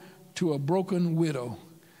brook to a broken widow.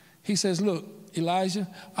 He says, look, Elijah,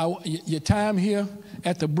 your time here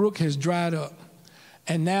at the brook has dried up.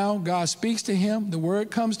 And now God speaks to him. The word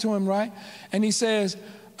comes to him, right? And he says,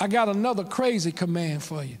 I got another crazy command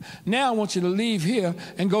for you. Now I want you to leave here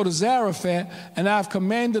and go to Zarephath, and I've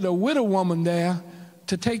commanded a widow woman there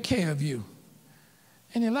to take care of you.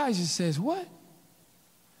 And Elijah says, what?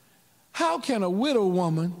 How can a widow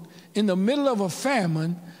woman in the middle of a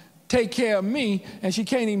famine take care of me, and she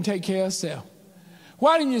can't even take care of herself?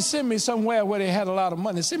 Why didn't you send me somewhere where they had a lot of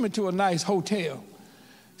money? Send me to a nice hotel.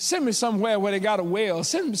 Send me somewhere where they got a well.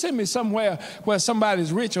 Send me somewhere where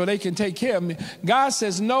somebody's rich or they can take care of me. God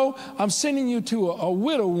says, no, I'm sending you to a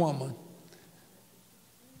widow woman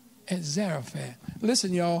at Zarephath.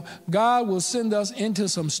 Listen, y'all, God will send us into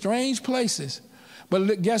some strange places.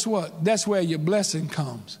 But guess what? That's where your blessing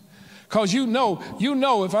comes. Because you know,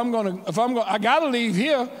 if I got to leave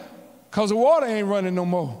here because the water ain't running no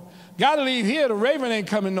more. Got to leave here. The raven ain't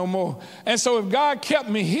coming no more. And so if God kept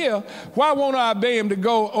me here, why won't I obey him to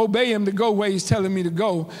go where he's telling me to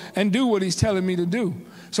go and do what he's telling me to do?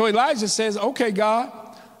 So Elijah says, okay, God,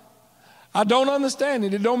 I don't understand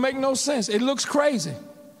it. It don't make no sense. It looks crazy.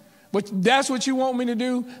 But that's what you want me to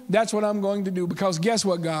do. That's what I'm going to do. Because guess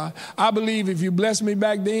what, God? I believe if you blessed me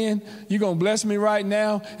back then, you're going to bless me right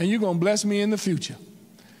now, and you're going to bless me in the future.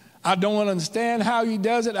 I don't understand how he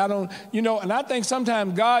does it. And I think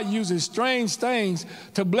sometimes God uses strange things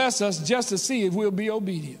to bless us just to see if we'll be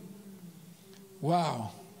obedient.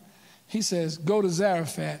 Wow. He says, go to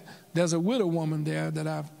Zarephath. There's a widow woman there that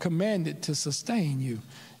I've commanded to sustain you.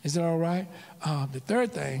 Is that all right? The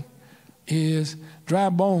third thing is dry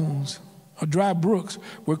bones or dry brooks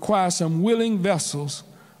require some willing vessels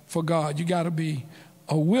for God. You got to be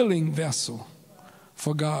a willing vessel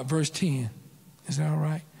for God. Verse 10. Is that all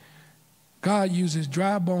right? God uses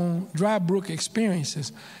dry brook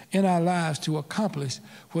experiences in our lives to accomplish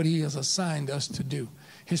what he has assigned us to do.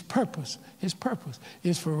 His purpose is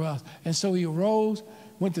for us. And so he arose,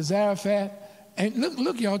 went to Zarephath, and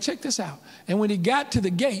look, y'all, check this out. And when he got to the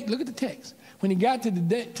gate, look at the text. When he got to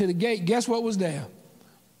the gate, guess what was there?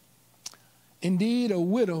 Indeed, a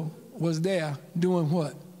widow was there doing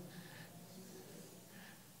what?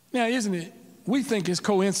 Now, isn't it? We think it's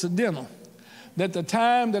coincidental that the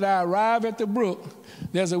time that I arrive at the brook,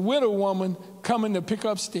 there's a widow woman coming to pick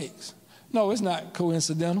up sticks. No, it's not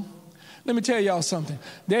coincidental. Let me tell y'all something.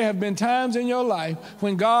 There have been times in your life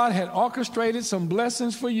when God had orchestrated some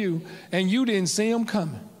blessings for you and you didn't see them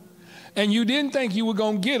coming. And you didn't think you were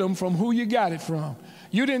going to get them from who you got it from.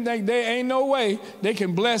 You didn't think there ain't no way they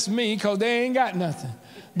can bless me because they ain't got nothing.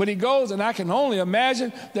 But he goes, and I can only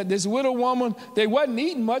imagine that this widow woman, they wasn't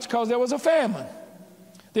eating much because there was a famine.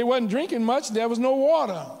 They wasn't drinking much. There was no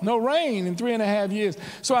water, no rain in 3.5 years.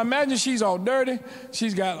 So I imagine she's all dirty.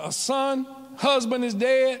 She's got a son. Husband is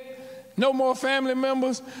dead. No more family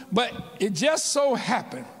members. But it just so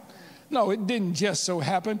happened. No, it didn't just so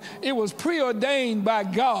happen. It was preordained by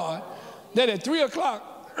God that at 3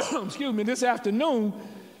 o'clock, excuse me, this afternoon,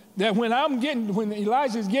 that when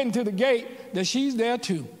Elijah's getting to the gate, that she's there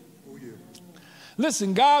too. Oh, yeah.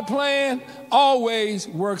 Listen, God's plan always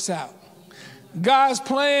works out. God's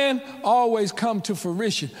plan always come to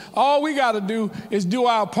fruition. All we got to do is do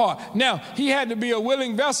our part. Now, he had to be a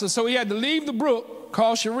willing vessel, so he had to leave the brook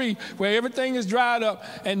called Cherie, where everything is dried up,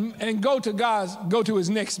 and go to his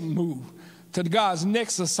next move, to God's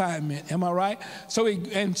next assignment. Am I right? So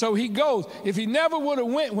he goes. If he never would have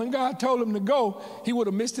went when God told him to go, he would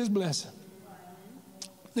have missed his blessing.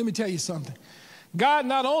 Let me tell you something. God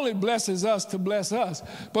not only blesses us to bless us,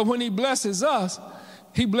 but when he blesses us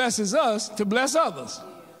to bless others.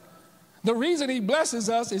 The reason he blesses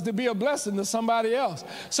us is to be a blessing to somebody else.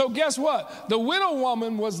 So guess what? The widow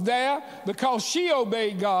woman was there because she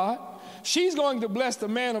obeyed God. She's going to bless the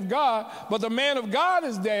man of God, but the man of God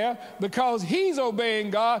is there because he's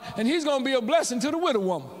obeying God, and he's going to be a blessing to the widow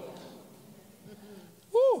woman.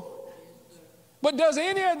 Woo. But does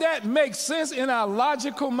any of that make sense in our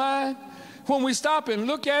logical mind? When we stop and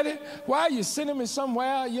look at it, why are you sending me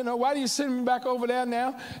somewhere? Why are you sending me back over there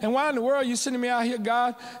now? And why in the world are you sending me out here,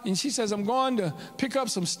 God? And she says, I'm going to pick up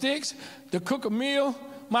some sticks to cook a meal,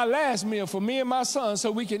 my last meal for me and my son,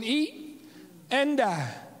 so we can eat and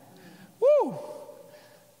die. Woo!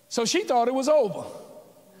 So she thought it was over.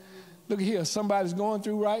 Look here, somebody's going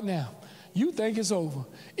through right now. You think it's over.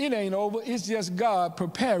 It ain't over. It's just God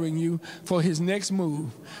preparing you for his next move.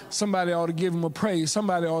 Somebody ought to give him a praise.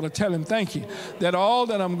 Somebody ought to tell him thank you. That all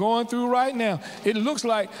that I'm going through right now, it looks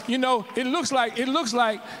like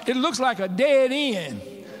a dead end.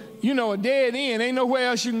 A dead end. Ain't nowhere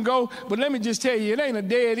else you can go. But let me just tell you, it ain't a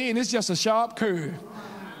dead end. It's just a sharp curve.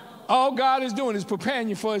 All God is doing is preparing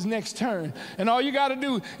you for his next turn. And all you got to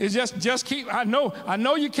do is just keep. I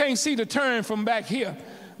know you can't see the turn from back here,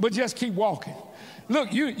 but just keep walking.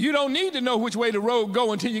 Look, you don't need to know which way the road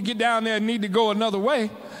go until you get down there and need to go another way.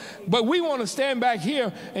 But we want to stand back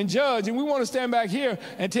here and judge, and we want to stand back here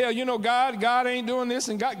and tell, God ain't doing this,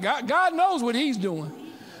 and God knows what he's doing.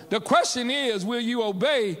 The question is, will you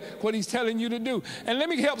obey what he's telling you to do? And let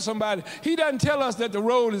me help somebody. He doesn't tell us that the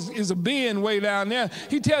road is a bend way down there.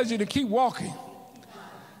 He tells you to keep walking.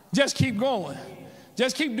 Just keep going.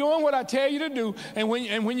 Just keep doing what I tell you to do. And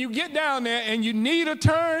when you get down there and you need a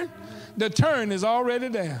turn, the turn is already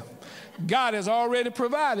there. God has already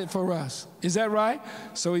provided for us. Is that right?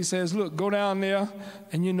 So he says, look, go down there,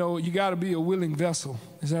 and you got to be a willing vessel.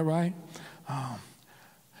 Is that right?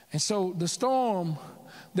 And so the storm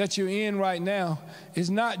that you're in right now is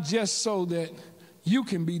not just so that you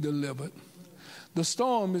can be delivered. The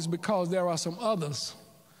storm is because there are some others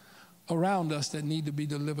around us that need to be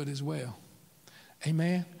delivered as well.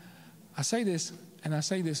 Amen. I say this, and I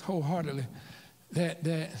say this wholeheartedly,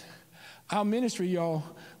 that our ministry, y'all,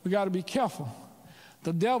 we got to be careful.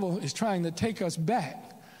 The devil is trying to take us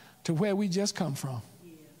back to where we just come from.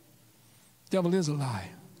 Yeah. Devil is a lie.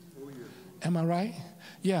 Oh, yeah. Am I right?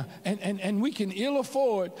 Yeah. And we can ill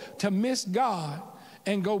afford to miss God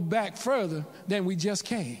and go back further than we just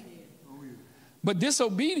came. But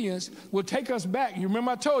disobedience will take us back. You remember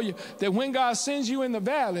I told you that when God sends you in the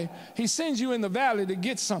valley, he sends you in the valley to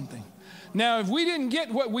get something. Now, if we didn't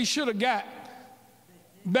get what we should have got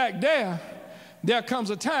back there comes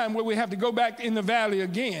a time where we have to go back in the valley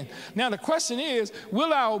again. Now, the question is,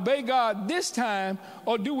 will I obey God this time,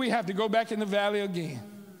 or do we have to go back in the valley again?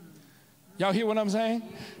 Y'all hear what I'm saying?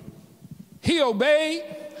 He obeyed,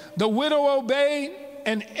 the widow obeyed,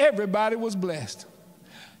 and everybody was blessed.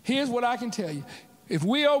 Here's what I can tell you. If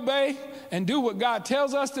we obey and do what God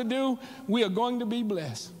tells us to do, we are going to be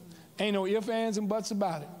blessed. Ain't no ifs, ands, and buts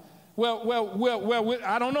about it. Well,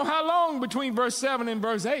 I don't know how long between verse 7 and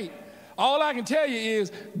verse 8. All I can tell you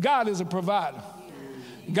is God is a provider.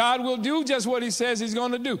 God will do just what he says he's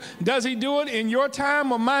going to do. Does he do it in your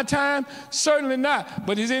time or my time? Certainly not.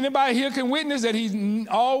 But is anybody here can witness that he's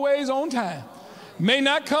always on time? May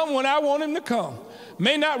not come when I want him to come.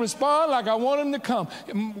 May not respond like I want him to come,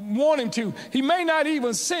 want him to. He may not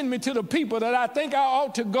even send me to the people that I think I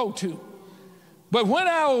ought to go to. But when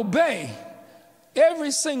I obey, every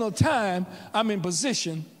single time I'm in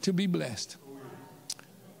position to be blessed.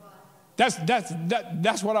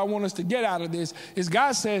 That's what I want us to get out of this, is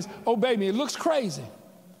God says, obey me. It looks crazy.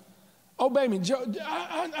 Obey me.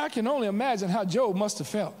 I can only imagine how Job must have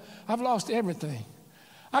felt. I've lost everything.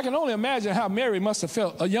 I can only imagine how Mary must have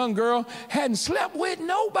felt. A young girl hadn't slept with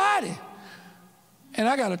nobody. And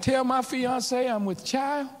I got to tell my fiance I'm with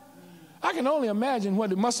child. I can only imagine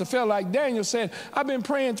what it must have felt like. Daniel said, I've been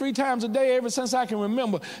praying 3 times a day ever since I can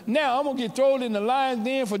remember. Now I'm going to get thrown in the lion's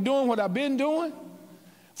den for doing what I've been doing.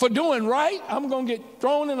 For doing right, I'm going to get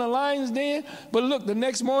thrown in the lion's den. But look, the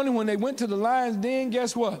next morning when they went to the lion's den,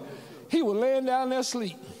 guess what? He was laying down there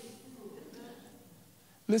asleep.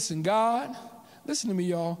 Listen, God, listen to me,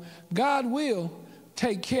 y'all. God will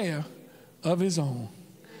take care of his own.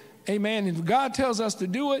 Amen. If God tells us to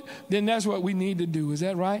do it, then that's what we need to do. Is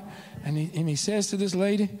that right? And he says to this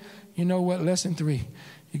lady, you know what? Lesson 3.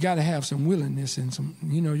 You got to have some willingness and some,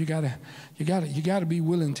 you got to be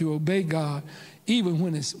willing to obey God, even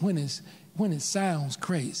when it sounds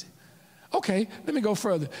crazy. Okay, let me go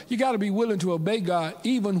further. You got to be willing to obey God,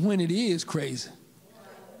 even when it is crazy.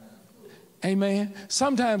 Amen.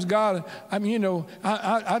 Sometimes God,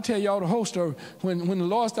 I tell y'all the whole story. When the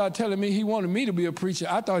Lord started telling me he wanted me to be a preacher,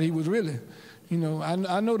 I thought he was really,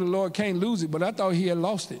 I know the Lord can't lose it, but I thought he had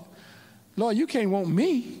lost it. Lord, you can't want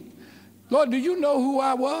me. Lord, do you know who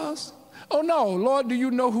I was? Oh, no. Lord, do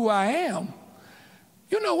you know who I am?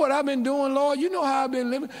 You know what I've been doing, Lord? You know how I've been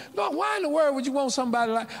living. Lord, why in the world would you want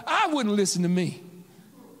somebody like, I wouldn't listen to me.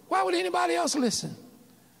 Why would anybody else listen?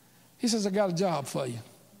 He says, I got a job for you.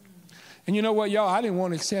 And you know what, y'all? I didn't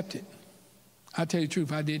want to accept it. I'll tell you the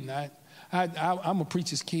truth, I didn't. I'm a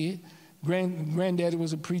preacher's kid. Granddaddy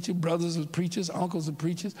was a preacher. Brothers were preachers. Uncles were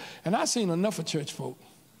preachers. And I seen enough of church folk.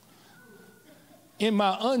 In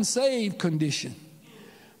my unsaved condition,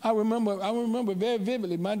 I remember very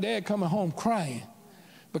vividly my dad coming home crying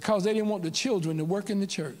because they didn't want the children to work in the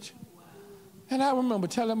church. And I remember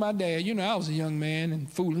telling my dad, I was a young man and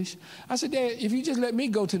foolish. I said, Dad, if you just let me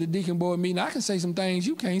go to the deacon board meeting, I can say some things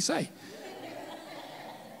you can't say.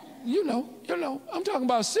 I'm talking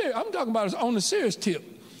about serious. I'm talking about on the serious tip.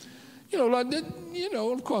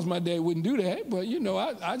 Of course my dad wouldn't do that, but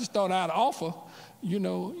I just thought I'd offer.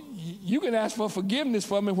 You can ask for forgiveness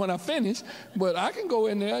for me when I finish, but I can go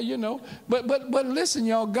in there, But listen,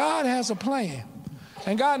 y'all, God has a plan.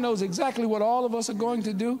 And God knows exactly what all of us are going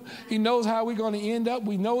to do. He knows how we're going to end up.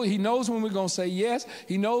 He knows when we're going to say yes.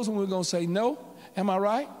 He knows when we're going to say no. Am I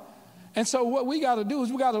right? And so what we got to do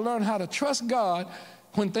is we got to learn how to trust God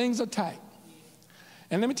when things are tight.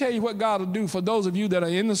 And let me tell you what God will do for those of you that are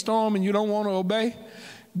in the storm and you don't want to obey.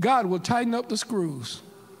 God will tighten up the screws.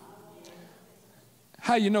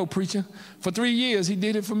 How you know, preacher? For 3 years, he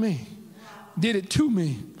did it for me. Did it to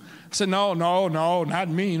me. I said, no, not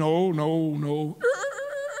me. No.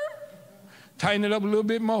 Tighten it up a little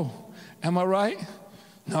bit more. Am I right?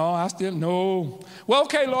 No. Well,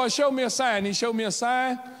 okay, Lord, show me a sign. He showed me a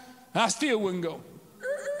sign. I still wouldn't go.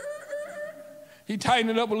 He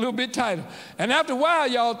tightened it up a little bit tighter. And after a while,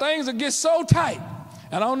 y'all, things will get so tight.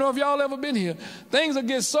 And I don't know if y'all ever been here. Things will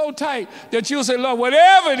get so tight that you'll say, Lord,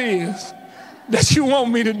 whatever it is that you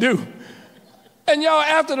want me to do. And y'all,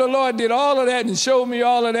 after the Lord did all of that and showed me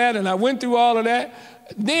all of that, and I went through all of that,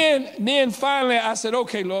 then finally I said,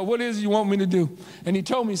 okay, Lord, what is it you want me to do? And he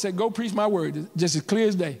told me, he said, go preach my word, just as clear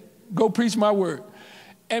as day. Go preach my word.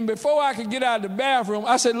 And before I could get out of the bathroom,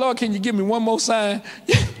 I said, Lord, can you give me one more sign?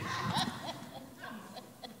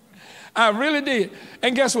 I really did.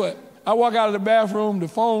 And guess what? I walk out of the bathroom, the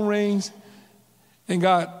phone rings, and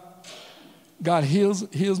God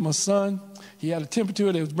heals my son. He had a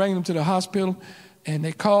temperature. They was bringing him to the hospital, and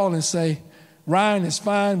they call and say, Ryan is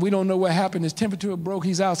fine. We don't know what happened. His temperature broke.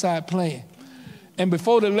 He's outside playing. And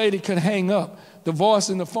before the lady could hang up, the voice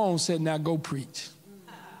in the phone said, now go preach.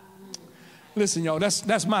 Listen, y'all,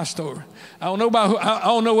 that's my story. I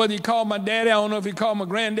don't know whether he called my daddy. I don't know if he called my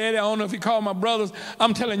granddaddy. I don't know if he called my brothers.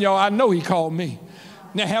 I'm telling y'all, I know he called me.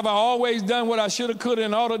 Now, have I always done what I should have, could have,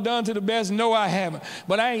 and ought to done to the best? No, I haven't.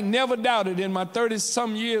 But I ain't never doubted in my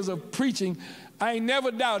 30-some years of preaching, I ain't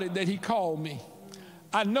never doubted that he called me.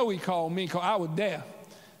 I know he called me because I was there.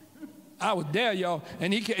 I was there, y'all.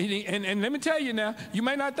 And and let me tell you now, you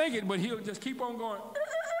may not think it, but he'll just keep on going.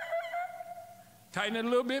 Tighten it a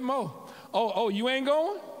little bit more. Oh, you ain't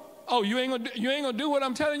going? Oh, you ain't gonna do what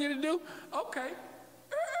I'm telling you to do? Okay.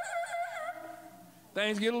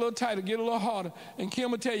 Things get a little tighter, get a little harder. And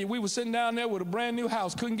Kim will tell you, we were sitting down there with a brand new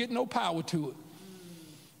house, couldn't get no power to it.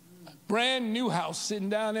 Brand new house sitting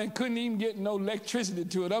down there, couldn't even get no electricity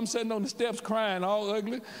to it. I'm sitting on the steps crying, all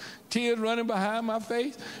ugly, tears running behind my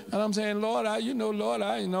face. And I'm saying, Lord, I ain't going.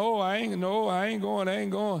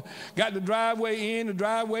 Got the driveway in. The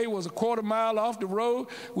driveway was a 1/4 mile off the road.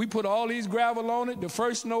 We put all these gravel on it. The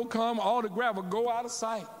first snow come, all the gravel go out of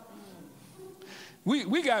sight.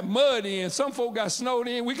 We got mud in. Some folk got snowed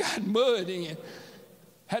in. We got mud in.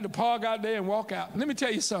 Had to park out there and walk out. Let me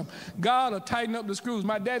tell you something. God will tighten up the screws.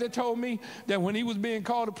 My daddy told me that when he was being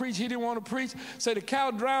called to preach, he didn't want to preach. Said the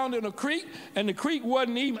cow drowned in a creek, and the creek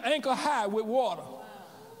wasn't even ankle high with water.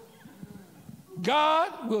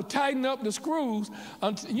 God will tighten up the screws.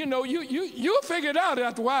 Until, you'll figure it out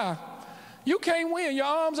after a while. You can't win. Your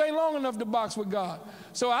arms ain't long enough to box with God.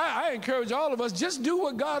 So I encourage all of us, just do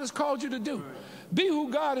what God has called you to do. Be who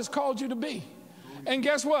God has called you to be. And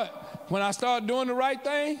guess what? When I start doing the right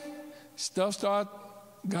thing,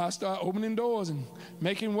 God start opening doors and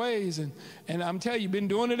making ways. And I'm telling you, been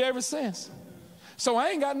doing it ever since. So I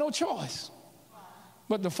ain't got no choice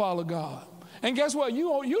but to follow God. And guess what?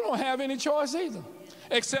 You don't have any choice either,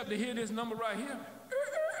 except to hear this number right here.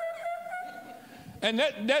 And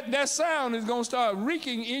that sound is going to start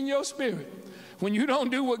reeking in your spirit. When you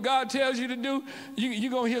don't do what God tells you to do,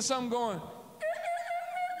 you're going to hear something going.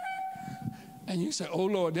 And you say, oh,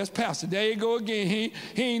 Lord, that's Pastor. There you go again. He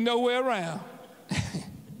ain't nowhere around.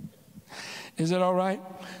 Is that all right?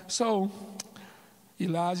 So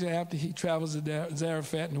Elijah, after he travels to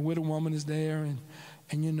Zarephath, and the widow woman is there,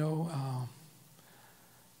 and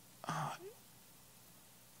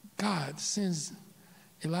God sends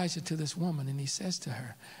Elijah to this woman, and he says to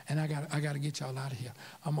her, and I got to get y'all out of here.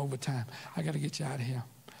 I'm over time. I got to get you out of here.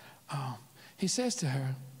 He says to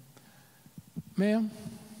her, ma'am,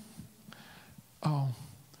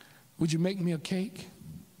 would you make me a cake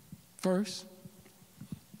first?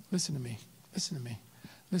 Listen to me. Listen to me.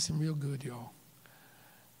 Listen real good, y'all.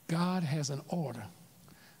 God has an order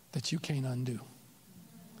that you can't undo.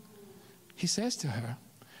 He says to her,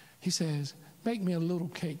 he says, make me a little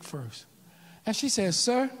cake first. And she says,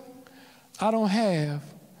 sir, I don't have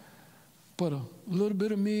but a little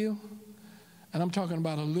bit of meal, and I'm talking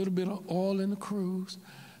about a little bit of oil in the cruise,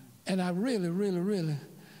 and I really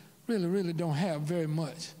don't have very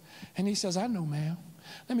much. And he says, I know, ma'am.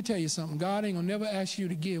 Let me tell you something. God ain't going to never ask you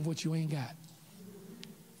to give what you ain't got.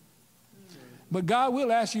 But God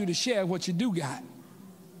will ask you to share what you do got.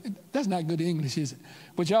 That's not good English, is it?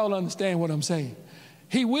 But y'all understand what I'm saying.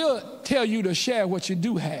 He will tell you to share what you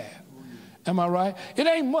do have. Am I right? It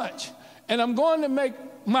ain't much. And I'm going to make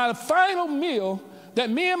my final meal that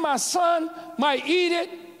me and my son might eat it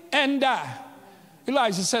and die.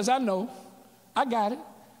 Elijah says, I know. I got it.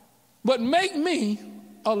 But make me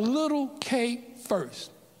a little cake first.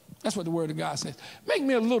 That's what the word of God says. Make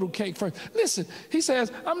me a little cake first. Listen, he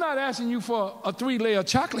says, I'm not asking you for a 3-layer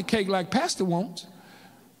chocolate cake like Pastor wants.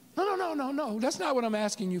 No. That's not what I'm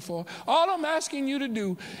asking you for. All I'm asking you to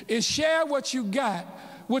do is share what you got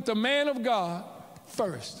with the man of God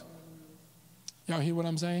first. Y'all hear what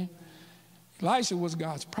I'm saying? Elisha was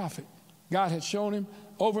God's prophet. God had shown him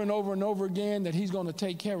over and over and over again that he's going to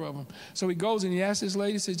take care of him. So he goes and he asks this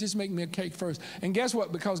lady, says, just make me a cake first. And guess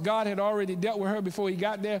what? Because God had already dealt with her before he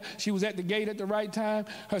got there. She was at the gate at the right time.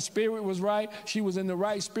 Her spirit was right. She was in the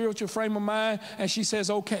right spiritual frame of mind. And she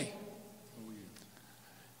says, okay.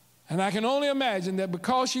 And I can only imagine that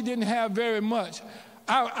because she didn't have very much,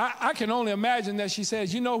 I can only imagine that she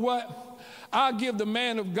says, you know what? I'll give the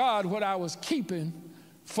man of God what I was keeping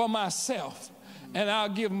for myself. And I'll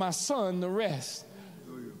give my son the rest.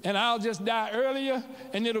 And I'll just die earlier,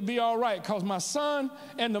 and it'll be all right, because my son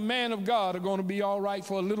and the man of God are going to be all right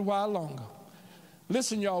for a little while longer.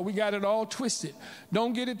 Listen, y'all, we got it all twisted.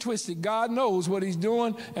 Don't get it twisted. God knows what he's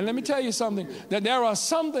doing. And let me tell you something, that there are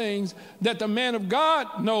some things that the man of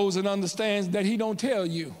God knows and understands that he don't tell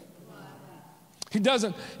you. He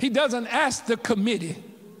doesn't ask the committee.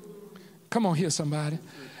 Come on here, somebody.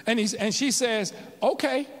 And she says,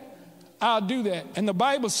 okay, I'll do that. And the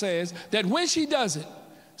Bible says that when she does it,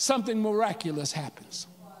 something miraculous happens.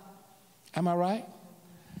 Am I right?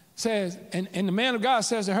 Says, and the man of God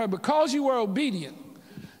says to her, because you were obedient,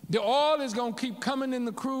 the oil is going to keep coming in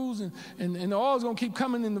the cruise, and the oil is going to keep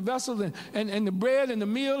coming in the vessels, and the bread and the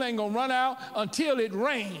meal ain't going to run out until it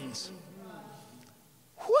rains.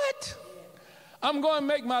 What? I'm going to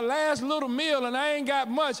make my last little meal, and I ain't got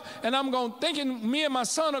much, and I'm thinking me and my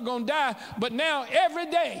son are going to die. But now every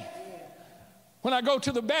day when I go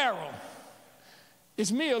to the barrel,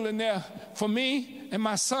 it's meal in there for me and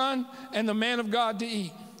my son and the man of God to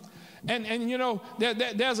eat. And you know,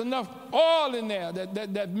 there's enough oil in there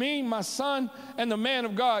that me, my son, and the man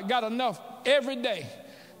of God got enough every day.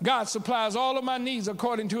 God supplies all of my needs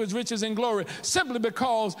according to his riches and glory, simply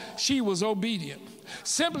because she was obedient.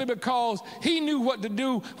 Simply because he knew what to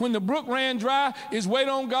do when the brook ran dry, is wait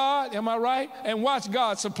on God, am I right? And watch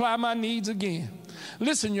God supply my needs again.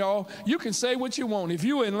 Listen, y'all, you can say what you want. If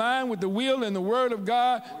you're in line with the will and the word of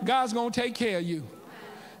God, God's going to take care of you.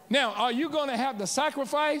 Now, are you going to have to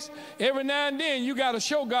sacrifice? Every now and then you got to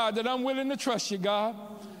show God that I'm willing to trust you, God.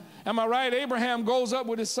 Am I right? Abraham goes up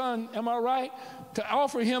with his son, am I right, to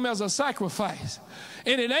offer him as a sacrifice.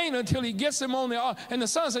 And it ain't until he gets him on the altar. And the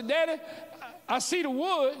son said, Daddy, I see the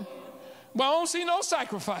wood, but I don't see no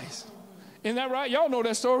sacrifice. Isn't that right? Y'all know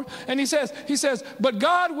that story. And he says, but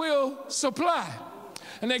God will supply.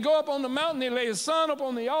 And they go up on the mountain, they lay his son up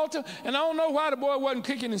on the altar, and I don't know why the boy wasn't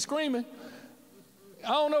kicking and screaming. I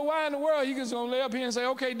don't know why in the world he just gonna lay up here and say,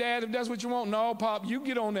 okay, Dad, if that's what you want. No, Pop, you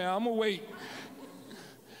get on there. I'm gonna wait.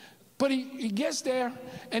 But he gets there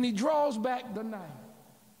and he draws back the knife.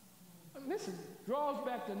 Listen, draws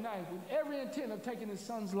back the knife with every intent of taking his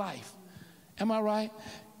son's life. Am I right?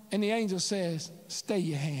 And the angel says, stay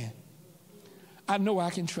your hand. I know I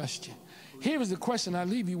can trust you. Here is the question I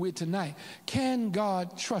leave you with tonight. Can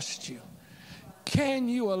God trust you? Can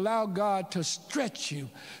you allow God to stretch you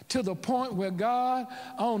to the point where, God,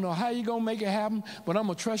 I don't know how you're going to make it happen, but I'm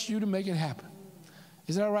going to trust you to make it happen.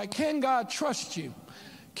 Is that all right? Can God trust you?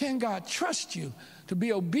 Can God trust you to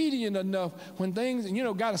be obedient enough when things,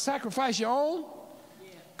 got to sacrifice your own?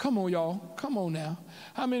 Come on, y'all. Come on now.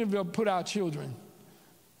 How many of you put out children?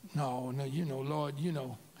 No, Lord,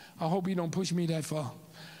 I hope you don't push me that far.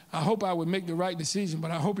 I hope I would make the right decision,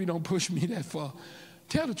 but I hope you don't push me that far.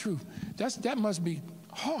 Tell the truth. That must be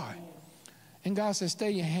hard. And God says,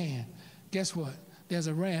 stay your hand. Guess what? There's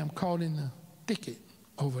a ram caught in the thicket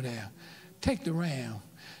over there. Take the ram.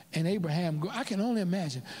 And Abraham, I can only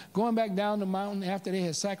imagine, going back down the mountain after they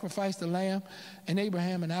had sacrificed the lamb, and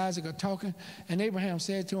Abraham and Isaac are talking, and Abraham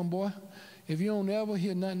said to him, boy, if you don't ever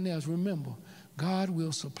hear nothing else, remember, God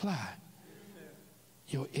will supply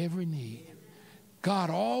your every need. God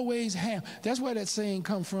always has. That's where that saying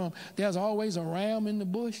comes from. There's always a ram in the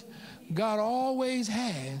bush. God always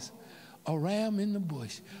has a ram in the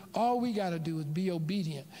bush. All we got to do is be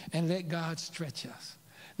obedient and let God stretch us.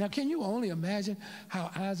 Now, can you only imagine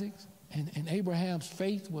how Isaac's and Abraham's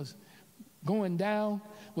faith was going down,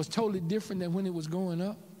 was totally different than when it was going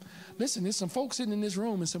up? Listen, there's some folks sitting in this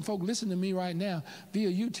room and some folk listening to me right now via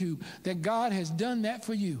YouTube that God has done that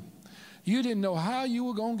for you. You didn't know how you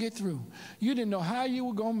were going to get through. You didn't know how you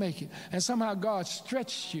were going to make it. And somehow God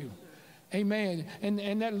stretched you. Amen.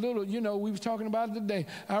 And that little, we was talking about it today.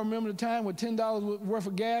 I remember the time when $10 worth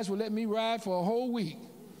of gas would let me ride for a whole week.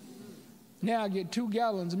 Now I get 2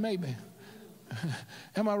 gallons maybe.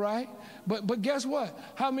 Am I right? But guess what?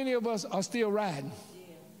 How many of us are still riding?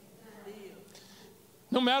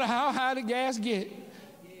 No matter how high the gas get.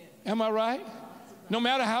 Am I right? No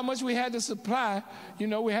matter how much we had to supply,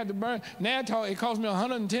 we had to burn. Now it cost me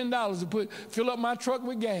 $110 to fill up my truck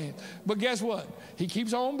with gas. But guess what? He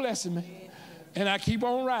keeps on blessing me. And I keep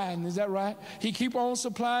on riding. Is that right? He keeps on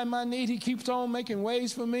supplying my need. He keeps on making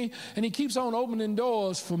ways for me. And he keeps on opening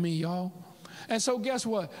doors for me, y'all. And so guess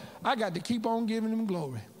what? I got to keep on giving him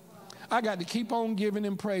glory. I got to keep on giving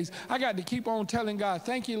him praise. I got to keep on telling God,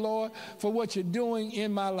 thank you, Lord, for what you're doing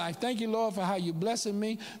in my life. Thank you, Lord, for how you're blessing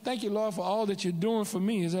me. Thank you, Lord, for all that you're doing for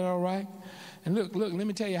me. Is that all right? And look, let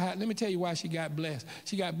me tell you why she got blessed.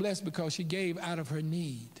 She got blessed because she gave out of her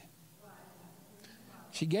need.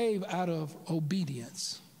 She gave out of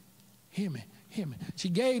obedience. Hear me. She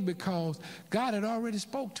gave because God had already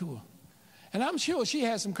spoke to her. And I'm sure she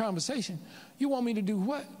had some conversation. You want me to do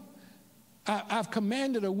what? I've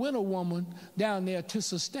commanded a widow woman down there to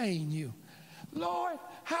sustain you. Lord,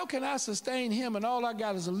 how can I sustain him and all I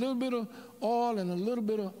got is a little bit of oil and a little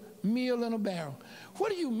bit of meal in a barrel? What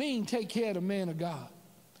do you mean take care of the man of God?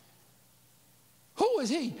 Who is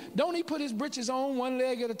he? Don't he put his britches on one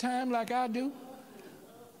leg at a time like I do?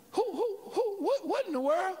 What in the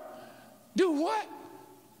world? Do what?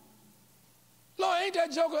 Lord, ain't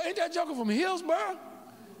that joker from Hillsborough?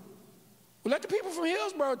 Well, let the people from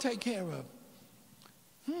Hillsborough take care of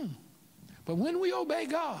it. But when we obey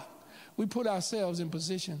God, we put ourselves in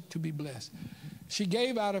position to be blessed. She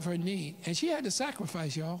gave out of her need, and she had to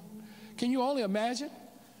sacrifice, y'all. Can you only imagine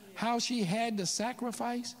how she had to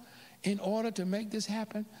sacrifice in order to make this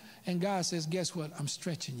happen? And God says, guess what? I'm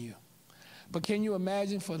stretching you. But can you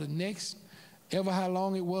imagine for the next, ever how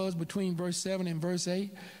long it was between verse 7 and verse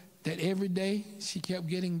 8, that every day she kept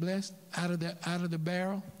getting blessed out of the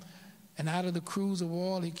barrel? And out of the cruse of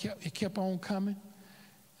oil, it kept on coming.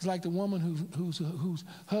 It's like the woman whose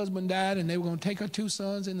husband died, and they were going to take her 2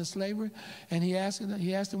 sons into slavery. And he asked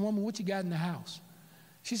the woman, what you got in the house?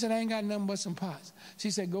 She said, I ain't got nothing but some pots.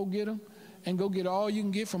 She said, go get them, and go get all you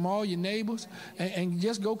can get from all your neighbors, and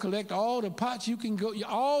just go collect all the pots you can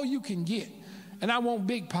get. And I want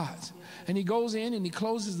big pots. And he goes in and he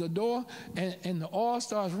closes the door, and the oil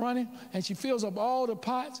starts running, and she fills up all the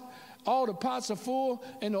pots. All the pots are full,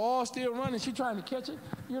 and the oil's still running. She's trying to catch it,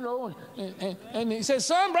 you know. And he says,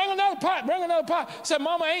 son, bring another pot, bring another pot. He said,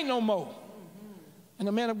 Mama, ain't no more. And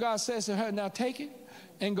the man of God says to her, now take it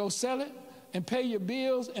and go sell it and pay your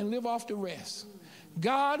bills and live off the rest.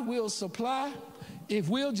 God will supply if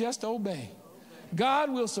we'll just obey.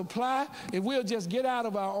 God will supply if we'll just get out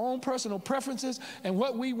of our own personal preferences and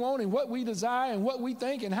what we want and what we desire and what we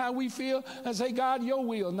think and how we feel and say, God, your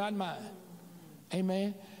will, not mine.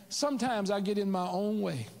 Amen. Sometimes I get in my own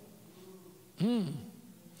way.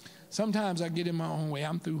 Sometimes I get in my own way.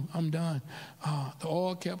 I'm through. I'm done. The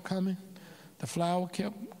oil kept coming. The flour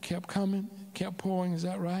kept coming, kept pouring. Is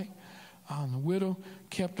that right? The widow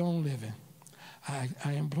kept on living.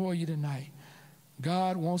 I implore you tonight.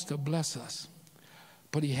 God wants to bless us,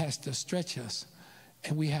 but he has to stretch us,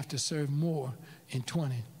 and we have to serve more in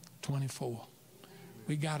 2024.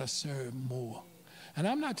 We got to serve more. And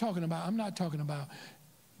I'm not talking about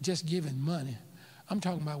just giving money. I'm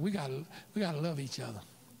talking about we got to love each other.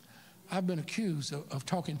 I've been accused of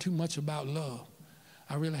talking too much about love.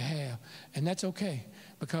 I really have. And that's okay,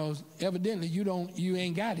 because evidently you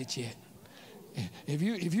ain't got it yet. If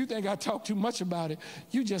you think I talk too much about it,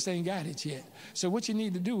 you just ain't got it yet. So what you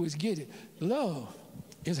need to do is get it. Love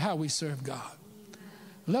is how we serve God.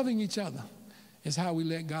 Loving each other is how we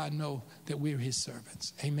let God know that we're his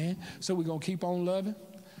servants. Amen. So we're going to keep on loving.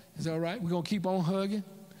 Is that all right? We're going to keep on hugging.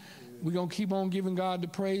 We're going to keep on giving God the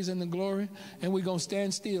praise and the glory. And we're going to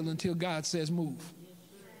stand still until God says move.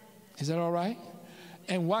 Is that all right?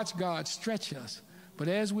 And watch God stretch us. But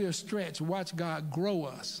as we are stretched, watch God grow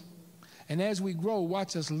us. And as we grow,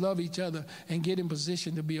 watch us love each other and get in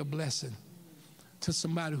position to be a blessing to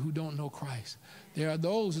somebody who don't know Christ. There are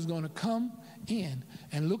those who's going to come in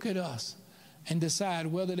and look at us and decide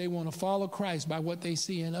whether they want to follow Christ by what they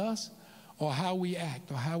see in us or how we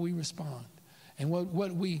act or how we respond. And what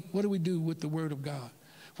do we do with the word of God?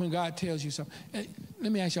 When God tells you something.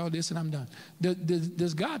 Let me ask y'all this and I'm done.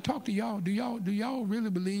 Does God talk to y'all? Do y'all really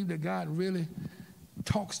believe that God really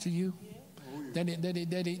talks to you? That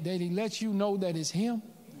he lets you know that it's him?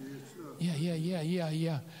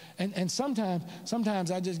 Yeah. And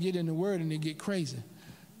sometimes I just get in the word and it get crazy.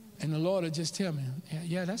 And the Lord will just tell me,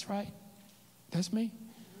 yeah, that's right. That's me.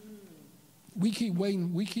 We keep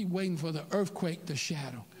waiting for the earthquake to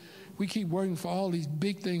shadow. We keep waiting for all these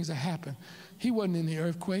big things to happen. He wasn't in the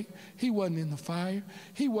earthquake. He wasn't in the fire.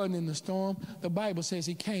 He wasn't in the storm. The Bible says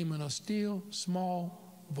he came in a still, small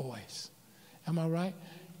voice. Am I right?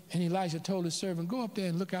 And Elijah told his servant, go up there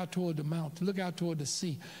and look out toward the mountain, look out toward the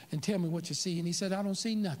sea, and tell me what you see. And he said, I don't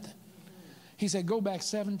see nothing. He said, go back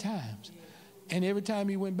 7 times. And every time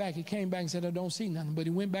he went back, he came back and said, I don't see nothing. But he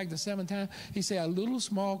went back the 7th time. He said, a little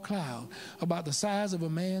small cloud about the size of a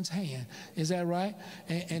man's hand. Is that right?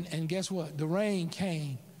 And guess what? The rain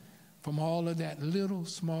came from all of that little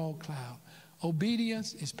small cloud.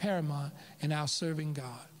 Obedience is paramount in our serving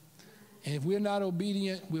God. And if we're not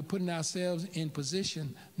obedient, we're putting ourselves in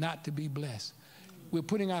position not to be blessed. We're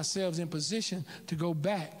putting ourselves in position to go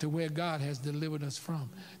back to where God has delivered us from.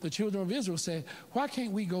 The children of Israel said, why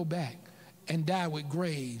can't we go back and die with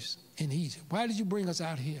graves in Egypt? Why did you bring us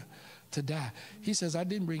out here to die? He says, I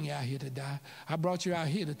didn't bring you out here to die. I brought you out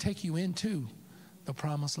here to take you into the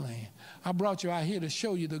promised land. I brought you out here to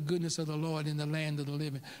show you the goodness of the Lord in the land of the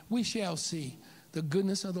living. We shall see the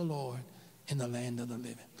goodness of the Lord in the land of the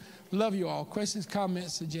living. Love you all. Questions,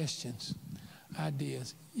 comments, suggestions,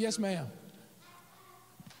 ideas? Yes, ma'am.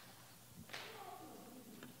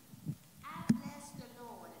 I bless the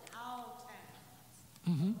Lord at all times.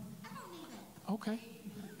 Mm-hmm. I don't even. Okay.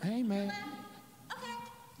 Amen. Okay.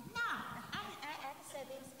 No, I can say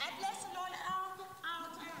this. I bless the Lord at all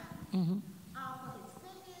times. Mm-hmm. All for his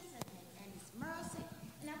goodness and his mercy.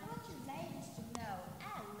 And I want you ladies to know I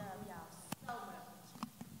love y'all so much.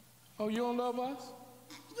 Oh, you don't love us?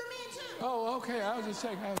 You mean too? Oh, okay. I was just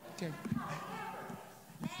checking. Last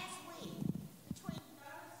week, between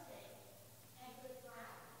Thursday and Good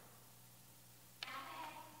Friday, I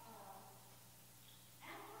had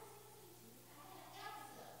Elsa.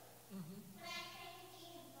 When I came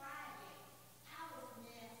in Friday, I was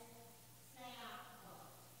messed up.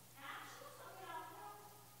 And I'm sure some of y'all know.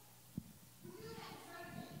 When you had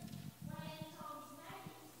surgery, when they told me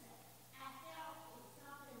Sunday, I felt there was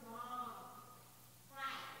something wrong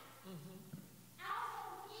Friday. I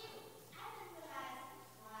was confused.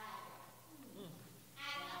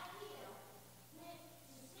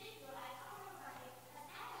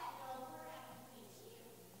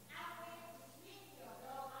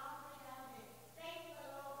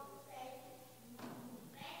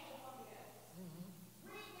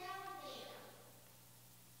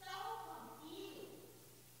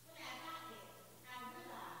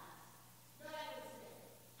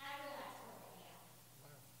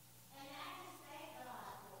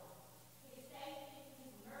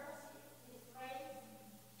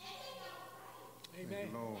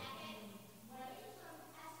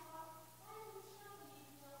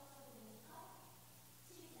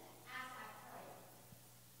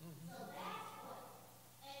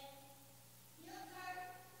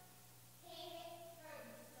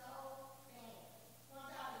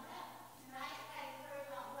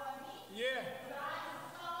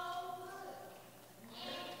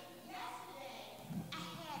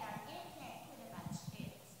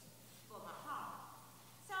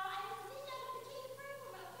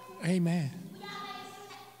 Amen.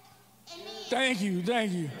 Thank you.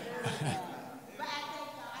 Thank you.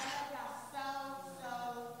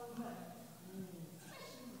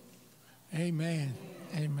 Amen.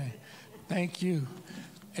 Amen. Thank you.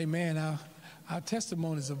 Amen. Our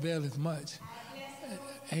testimonies avail as much.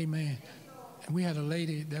 Amen. And we had a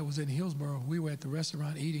lady that was in Hillsborough. We were at the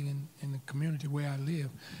restaurant eating in the community where I live,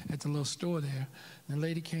 at the little store there. And the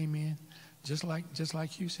lady came in, just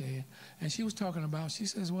like you said, and she was talking about. She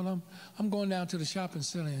says, "Well, I'm going down to the shopping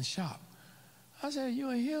center and shop." I said, "You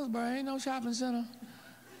in Hillsborough? Ain't no shopping center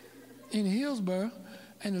in Hillsborough."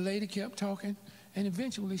 And the lady kept talking, and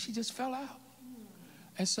eventually she just fell out.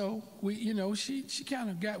 And so she kind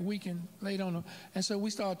of got weak and laid on her. And so we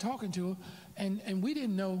started talking to her, and we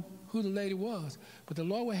didn't know who the lady was, but the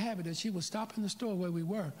Lord would have it that she was stopping the store where we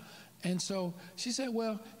were. And so she said,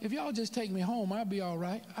 "Well, if y'all just take me home, I'll be all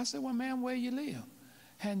right." I said, "Well, ma'am, where you live?"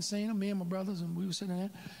 Hadn't seen her, me and my brothers, and we were sitting there.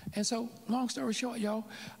 And so, long story short, y'all,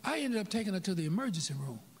 I ended up taking her to the emergency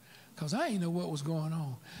room because I didn't know what was going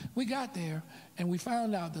on. We got there, and we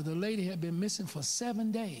found out that the lady had been missing for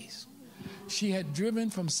 7 days. She had driven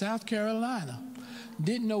from South Carolina,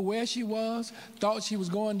 didn't know where she was, thought she was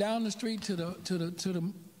going down the street to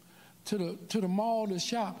the mall to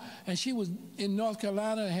shop, and she was in North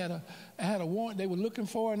Carolina and had a warrant they were looking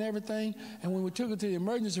for and everything. And when we took her to the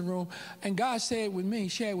emergency room, and God shared with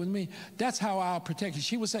me, that's how I'll protect you.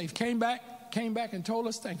 She was safe. Came back and told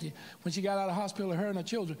us thank you. When she got out of the hospital, her and her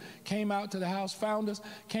children came out to the house, found us,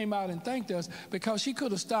 came out and thanked us, because she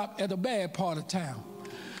could have stopped at a bad part of town.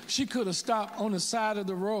 She could have stopped on the side of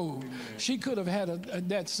the road. She could have had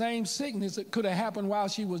that same sickness that could have happened while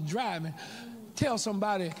she was driving. Tell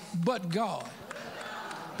somebody, but God.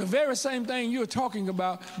 The very same thing you're talking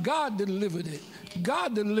about, God delivered it.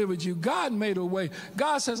 God delivered you. God made a way.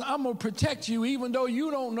 God says, "I'm going to protect you even though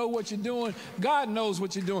you don't know what you're doing. God knows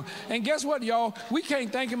what you're doing." And guess what, y'all? We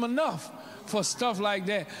can't thank him enough for stuff like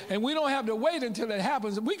that. And we don't have to wait until it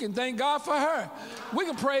happens. We can thank God for her. We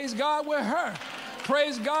can praise God with her.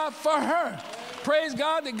 Praise God for her. Praise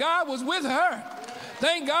God that God was with her.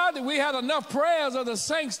 Thank God that we had enough prayers of the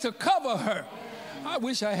saints to cover her. I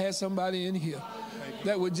wish I had somebody in here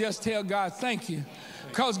that would just tell God thank you.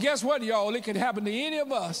 Because guess what, y'all? It could happen to any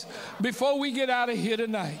of us before we get out of here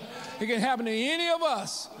tonight. It can happen to any of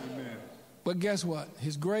us. Amen. But guess what?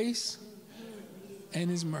 His grace and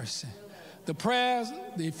his mercy. The prayers,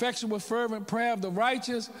 the effectual fervent prayer of the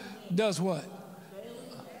righteous does what?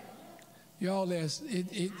 Y'all,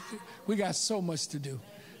 we got so much to do.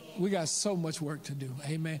 We got so much work to do.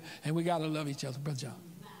 Amen. And we got to love each other. Brother John.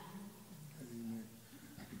 Amen.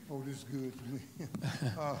 Oh, this is good to me.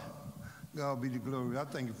 God be the glory. I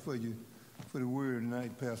thank you for the word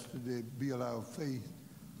tonight, Pastor, that build our faith.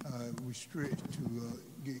 We stretch to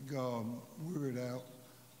get God's word out.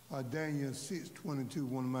 Daniel 6:22,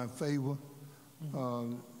 one of my favorite.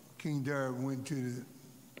 King David went to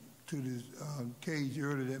the cage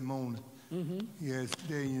early that morning. He asked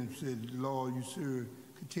Daniel and said, "Lord, you serve,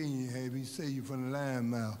 continue to have he save you from the lion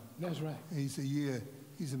mouth." That's right. And he said, "Yeah."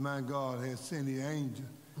 He said, "My God has sent the angel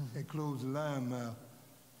and closed the lion mouth,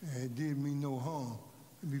 and it did me no harm.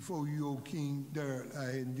 And before you, O King David, I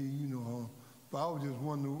hadn't did you no harm." But I was just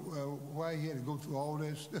wondering why he had to go through all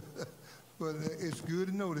that stuff. But it's good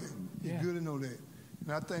to know that. It's good to know that.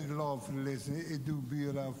 And I thank the Lord for the lesson. It do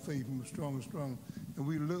build our faith stronger and stronger. And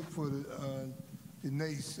we look for the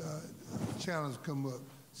next challenge come up.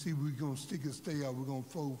 See, we're going to stick and stay out. We're going to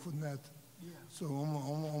fold for nothing. Yeah. So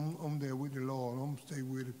I'm there with the Lord. I'm going to stay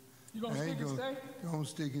with him. You going to stick and stay? I'm going to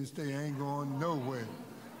stick and stay. I ain't going nowhere.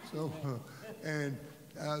 So, and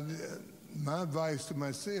my advice to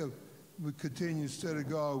myself, we continue to study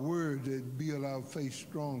God's word that build our faith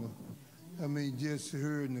stronger. I mean, just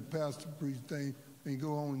hearing the pastor preach thing, and go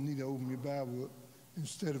home and need to open your Bible up and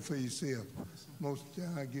study for yourself. Most of the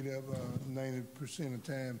time I get up, 90% of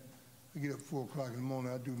the time, I get up 4 o'clock in the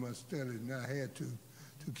morning, I do my study, and I had to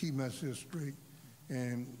keep myself straight.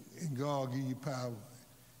 And God give you power.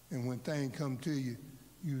 And when things come to you,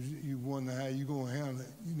 you wonder how you going to handle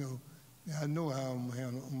it. You know, I know how I'm going to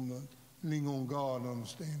handle it. I'm going to lean on God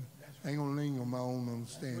understanding. I ain't going to lean on my own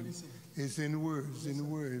understanding. It's in the Word. It's in the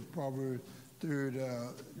Word. It's Proverbs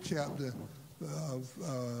 3rd chapter of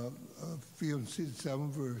 7th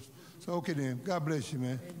verse. So, okay then. God bless you,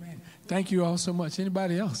 man. Amen. Thank you all so much.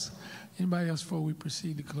 Anybody else? Anybody else before we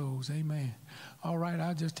proceed to close? Amen. All right,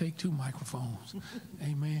 I'll just take 2 microphones.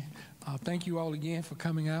 Amen. Thank you all again for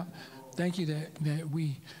coming out. Thank you that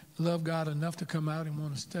we love God enough to come out and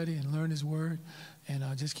want to study and learn his word. And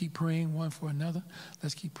just keep praying one for another.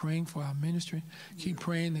 Let's keep praying for our ministry. Keep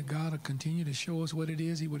praying that God will continue to show us what it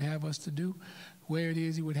is he would have us to do, where it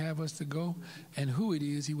is he would have us to go, and who it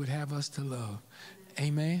is he would have us to love.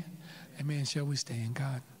 Amen. Amen. Shall we stand,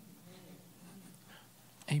 God?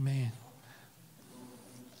 Amen.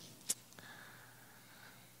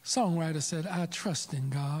 Songwriter said, I trust in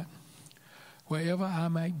God wherever I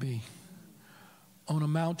might be, on a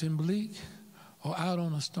mountain bleak or out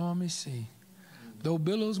on a stormy sea. Though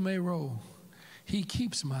billows may roll, he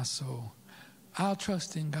keeps my soul. I'll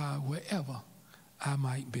trust in God wherever I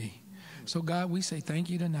might be. So, God, we say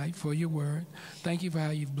thank you tonight for your word. Thank you for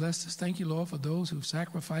how you've blessed us. Thank you, Lord, for those who've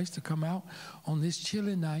sacrificed to come out on this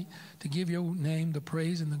chilly night to give your name the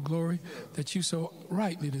praise and the glory that you so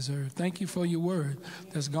rightly deserve. Thank you for your word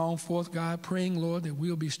that's gone forth, God, praying, Lord, that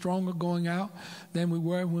we'll be stronger going out than we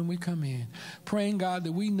were when we come in. Praying, God,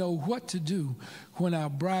 that we know what to do when our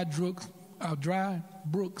dry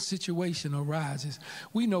brook situation arises.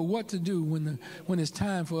 We know what to do when it's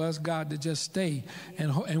time for us, God, to just stay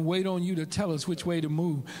and wait on you to tell us which way to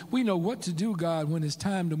move. We know what to do, God, when it's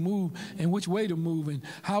time to move and which way to move and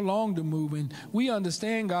how long to move. And we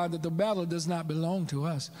understand, God, that the battle does not belong to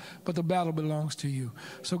us, but the battle belongs to you.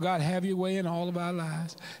 So, God, have your way in all of our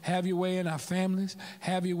lives. Have your way in our families.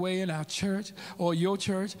 Have your way in our church or your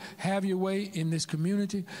church. Have your way in this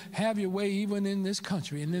community. Have your way even in this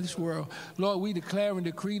country, in this world. Lord, we declare and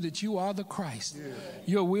decree that you are the Christ.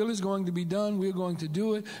 Your will is going to be done. We're going to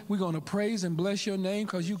do it. We're going to praise and bless your name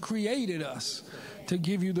because you created us to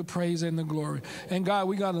give you the praise and the glory. And God,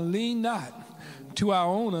 we're going to lean not to our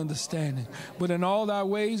own understanding, but in all thy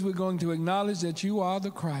ways we're going to acknowledge that you are the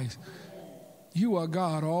Christ. You are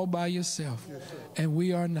God all by yourself, and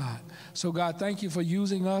we are not. So, God, thank you for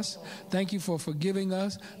using us. Thank you for forgiving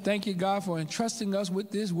us. Thank you, God, for entrusting us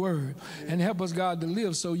with this word. And help us, God, to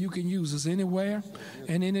live so you can use us anywhere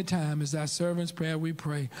and anytime. Is thy servant's prayer we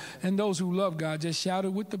pray. And those who love God, just shout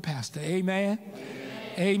it with the pastor. Amen.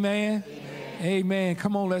 Amen. Amen. Amen.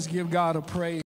 Come on, let's give God a praise.